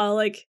like, oh,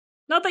 like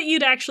not that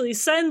you'd actually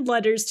send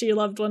letters to your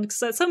loved ones,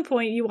 because at some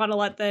point you want to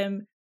let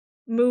them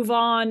move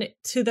on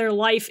to their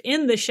life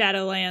in the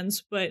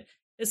Shadowlands, but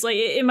it's like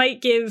it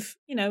might give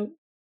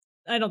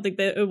I don't think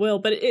that it will,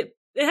 but it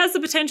has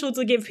the potential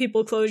to give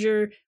people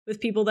closure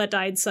with people that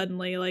died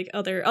suddenly, like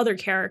other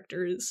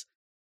characters.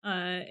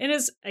 And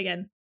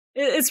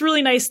it's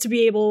really nice to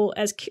be able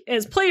as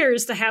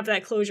players to have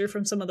that closure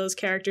from some of those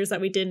characters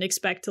that we didn't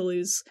expect to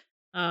lose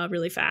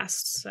really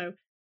fast. So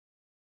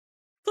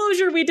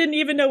closure we didn't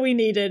even know we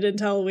needed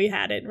until we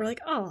had it. And we're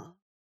like, oh,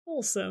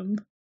 wholesome.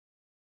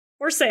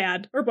 Or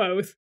sad, or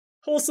both.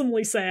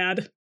 Wholesomely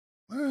sad.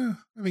 I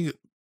mean,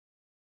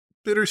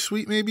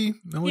 bittersweet, maybe?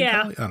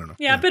 I don't know.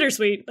 Yeah,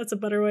 bittersweet. That's a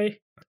better way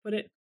to put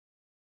it.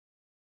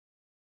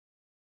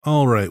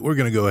 All right, we're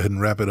going to go ahead and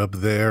wrap it up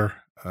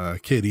there.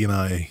 Katie and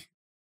I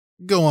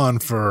go on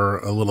for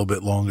a little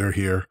bit longer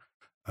here,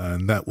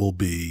 and that will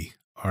be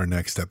our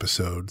next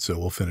episode. So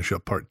we'll finish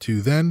up part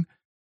 2 then.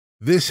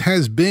 This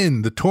has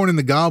been The Tauren and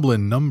the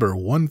Goblin, number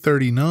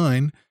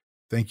 139.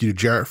 Thank you to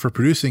Jarrett for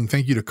producing.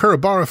 Thank you to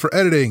Kurabara for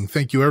editing.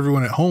 Thank you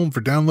everyone at home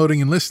for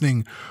downloading and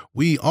listening.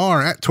 We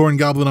are at Tauren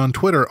Goblin on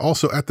Twitter,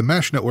 also at the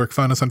MASH Network.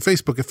 Find us on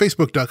Facebook at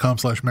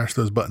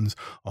facebook.com/mashthosebuttons.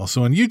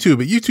 Also on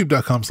YouTube at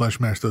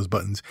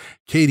youtube.com/mashthosebuttons.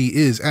 Katie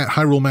is at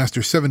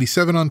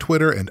HyruleMaster77 on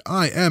Twitter, and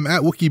I am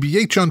at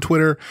WookieBH on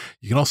Twitter.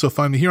 You can also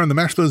find me here on the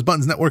Mash Those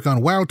Buttons Network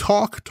on WoW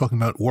Talk, talking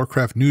about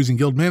Warcraft news and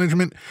guild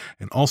management,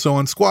 and also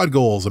on Squad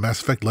Goals, a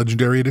Mass Effect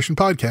Legendary Edition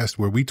podcast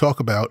where we talk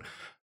about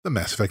the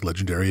Mass Effect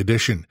Legendary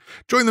Edition.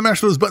 Join the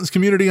Mash Those Buttons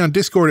community on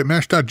Discord at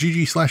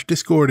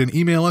mash.gg/discord and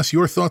email us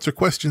your thoughts or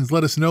questions.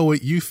 Let us know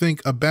what you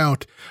think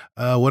about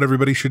what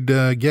everybody should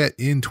get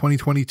in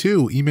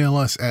 2022. Email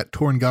us at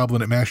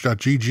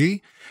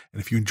taurengoblin@mash.gg.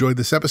 And if you enjoyed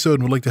this episode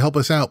and would like to help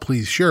us out,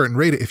 please share it and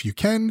rate it if you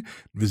can.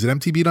 Visit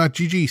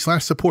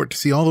mtb.gg/support to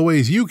see all the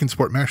ways you can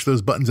support Mash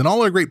Those Buttons and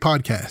all our great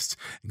podcasts,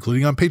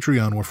 including on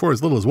Patreon, where for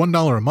as little as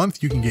 $1 a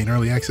month, you can gain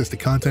early access to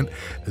content,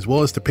 as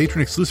well as to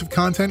patron-exclusive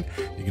content.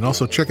 You can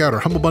also check out our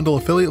Humble Bundle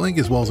affiliate link,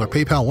 as well as our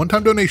PayPal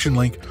one-time donation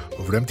link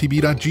over at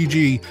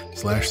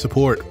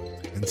mtb.gg/support.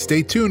 And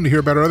stay tuned to hear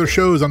about our other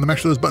shows on the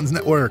Mash Those Buttons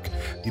Network.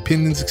 The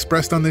opinions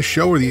expressed on this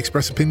show are the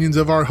express opinions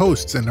of our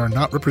hosts and are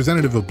not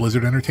representative of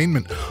Blizzard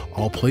Entertainment.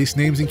 All place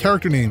names and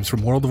character names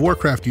from World of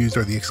Warcraft used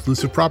are the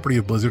exclusive property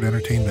of Blizzard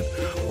Entertainment.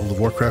 World of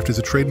Warcraft is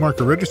a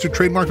trademark or registered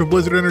trademark of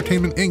Blizzard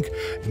Entertainment, Inc.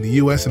 in the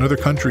U.S. and other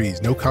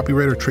countries. No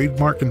copyright or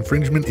trademark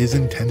infringement is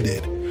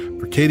intended.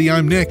 For Katie,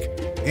 I'm Nick.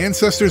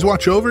 Ancestors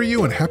watch over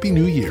you, and Happy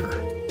New Year.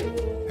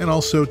 And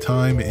also,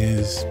 time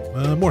is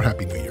more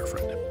Happy New Year,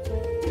 friend.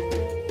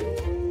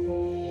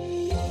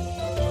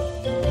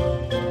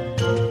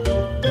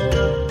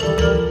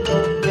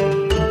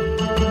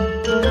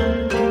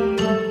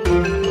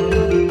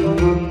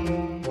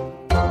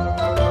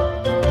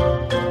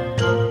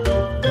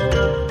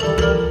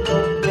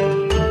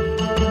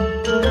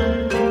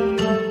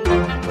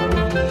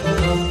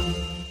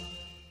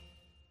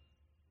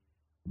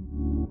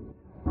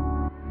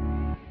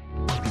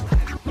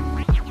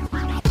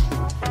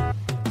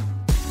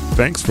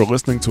 Thanks for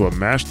listening to a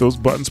Mash Those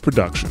Buttons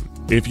production.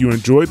 If you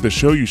enjoyed the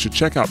show, you should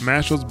check out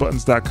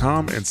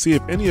mashthosebuttons.com and see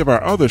if any of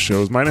our other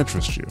shows might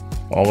interest you.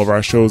 All of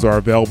our shows are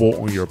available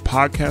on your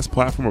podcast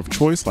platform of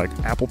choice like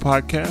Apple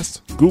Podcasts,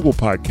 Google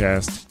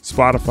Podcasts,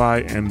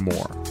 Spotify, and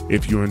more.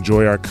 If you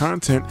enjoy our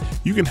content,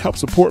 you can help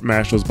support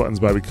Mash Those Buttons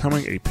by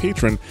becoming a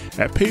patron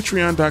at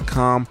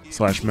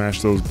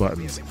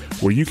patreon.com/mashthosebuttons,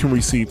 where you can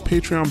receive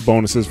Patreon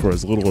bonuses for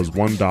as little as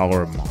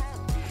 $1 a month.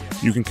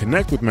 You can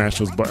connect with Mash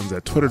Those Buttons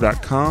at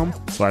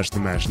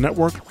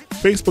twitter.com/TheMashNetwork,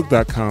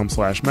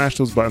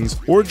 facebook.com/mashthosebuttons,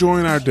 or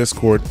join our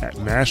Discord at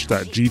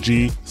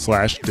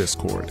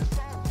mash.gg/discord.